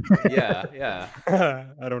 Yeah.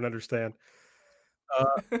 I don't understand.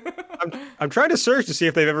 I'm trying to search to see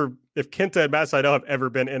if Kenta and Matt Sydal have ever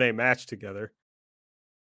been in a match together.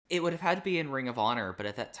 It would have had to be in Ring of Honor, but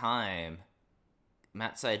at that time,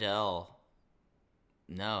 Matt Sydal.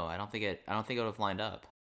 No, I don't think it would have lined up.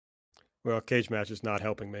 Well, cage match is not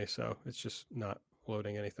helping me, so it's just not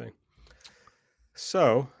loading anything.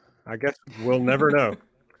 So I guess we'll never know.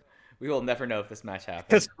 We will never know if this match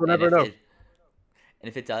happens. Yes, we'll never know. And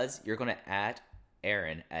if it does, you're going to add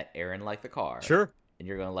Aaron at Aaron Like the Car. Sure. And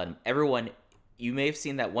you're going to let him. Everyone, you may have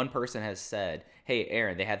seen that one person has said, hey,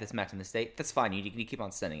 Aaron, they had this match in this date. That's fine. You keep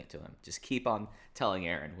on sending it to him. Just keep on telling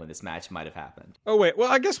Aaron when this match might have happened. Oh, wait.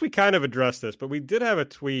 Well, I guess we kind of addressed this, but we did have a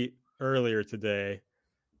tweet earlier today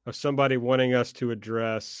of somebody wanting us to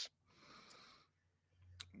address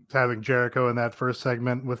having Jericho in that first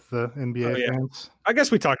segment with the NBA fans. I guess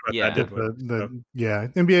we talked about that, didn't we?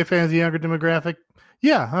 NBA fans, the younger demographic.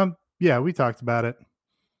 Yeah, we talked about it.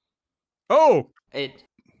 Oh!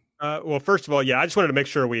 Well, first of all, I just wanted to make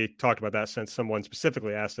sure we talked about that since someone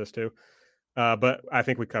specifically asked us to. But I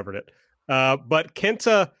think we covered it. But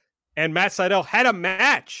Kenta and Matt Sydal had a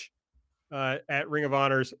match at Ring of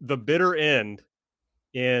Honor's The Bitter End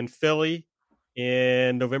in Philly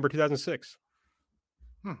in November 2006.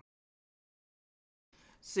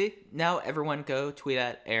 See, now everyone go tweet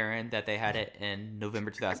at Aaron that they had it in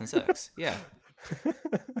November 2006. Yeah.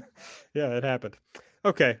 Yeah, it happened.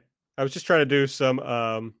 Okay. I was just trying to do some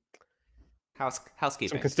housekeeping,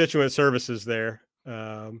 some constituent services there.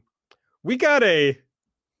 We got a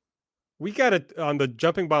on the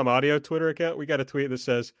Jumping Bomb Audio Twitter account. We got a tweet that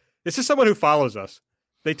says, this is someone who follows us.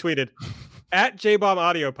 They tweeted, at JBomb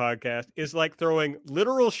Audio Podcast is like throwing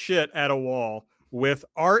literal shit at a wall with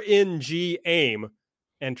RNG aim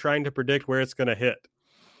and trying to predict where it's going to hit.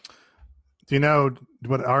 Do you know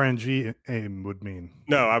what RNG aim would mean?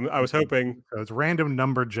 No, I was hoping. So it's random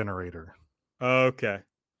number generator. Okay.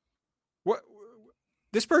 What?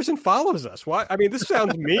 This person follows us. Why? I mean, this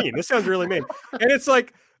sounds mean. This sounds really mean. And it's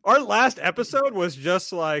like our last episode was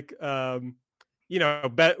just like, we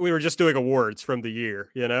were just doing awards from the year,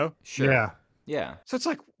 you know? Sure. Yeah. So it's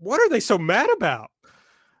like, what are they so mad about?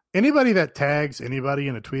 Anybody that tags anybody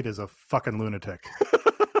in a tweet is a fucking lunatic.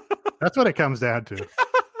 That's what it comes down to.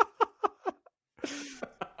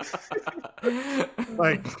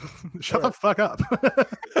 Like, shut the fuck up.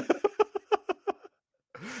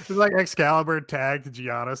 It's like Excalibur tagged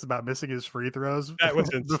Giannis about missing his free throws. That was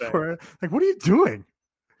insane. Like, what are you doing?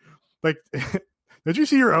 Like, did you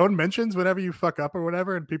see your own mentions whenever you fuck up or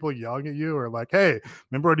whatever, and people yelling at you or like, hey,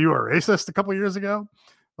 remember when you were racist a couple years ago?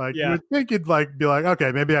 Like Yeah. you would think you'd like be like,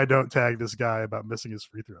 okay, maybe I don't tag this guy about missing his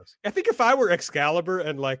free throws. I think if I were Excalibur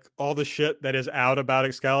and like all the shit that is out about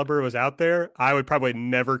Excalibur was out there, I would probably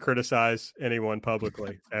never criticize anyone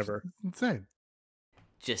publicly ever. It's insane.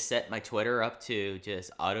 Just set my Twitter up to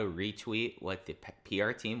just auto retweet what the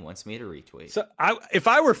PR team wants me to retweet. So if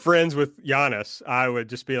I were friends with Giannis, I would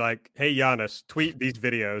just be like, "Hey Giannis, tweet these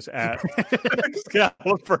videos at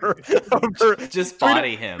Excalibur." Just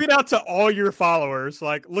body him. Tweet out to all your followers,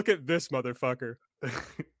 like, "Look at this motherfucker." Yeah,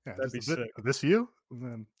 That'd be sick. This you? And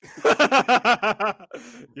then...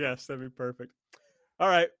 Yes, that'd be perfect. All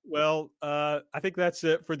right. Well, I think that's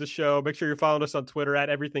it for the show. Make sure you're following us on Twitter at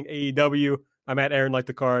Everything AEW. I'm at Aaron Like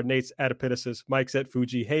the Card. Nate's at Epitasis. Mike's at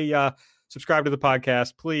Fuji. Hey, subscribe to the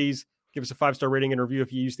podcast. Please give us a 5-star rating and review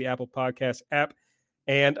if you use the Apple Podcast app.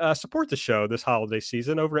 And support the show this holiday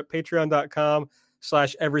season over at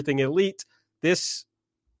patreon.com/Everything Elite. Is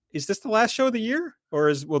this the last show of the year?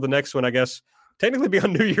 Or will the next one, I guess, technically be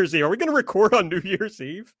on New Year's Eve? Are we going to record on New Year's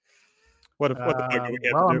Eve? What the fuck do we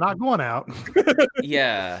get well, to I'm do? not going out.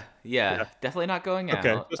 Yeah, definitely not going out.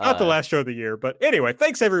 Okay, it's not the last show of the year. But anyway,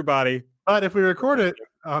 thanks, everybody. But if we record it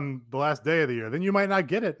on the last day of the year, then you might not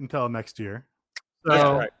get it until next year. So That's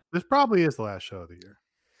right. This probably is the last show of the year.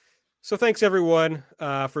 So thanks, everyone,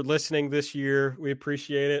 for listening this year. We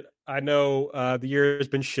appreciate it. I know the year has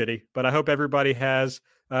been shitty, but I hope everybody has.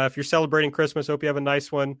 If you're celebrating Christmas, hope you have a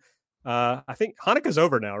nice one. I think Hanukkah's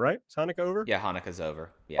over now, right? Is Hanukkah over? Yeah, Hanukkah's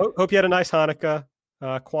over. Yeah. Hope you had a nice Hanukkah,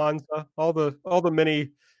 Kwanzaa, all the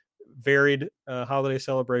many varied holiday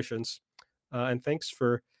celebrations. And thanks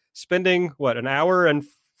for spending an hour and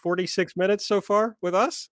 46 minutes so far with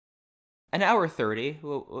us. An hour 30.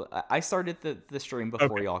 Well, I started the stream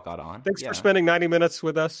before y'all got on. Thanks for spending 90 minutes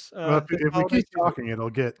with us. Well, if we keep talking, it'll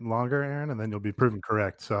get longer, Aaron, and then you'll be proven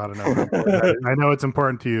correct. So I don't know. I know it's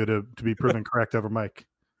important to you to be proven correct over Mike.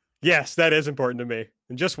 Yes, that is important to me.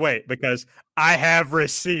 And just wait, because I have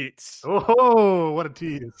receipts. Oh, what a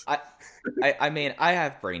tease. I mean, I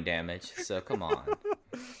have brain damage, so come on.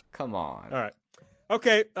 Come on. All right.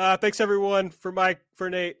 Okay. Thanks, everyone. For Mike, for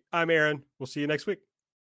Nate, I'm Aaron. We'll see you next week.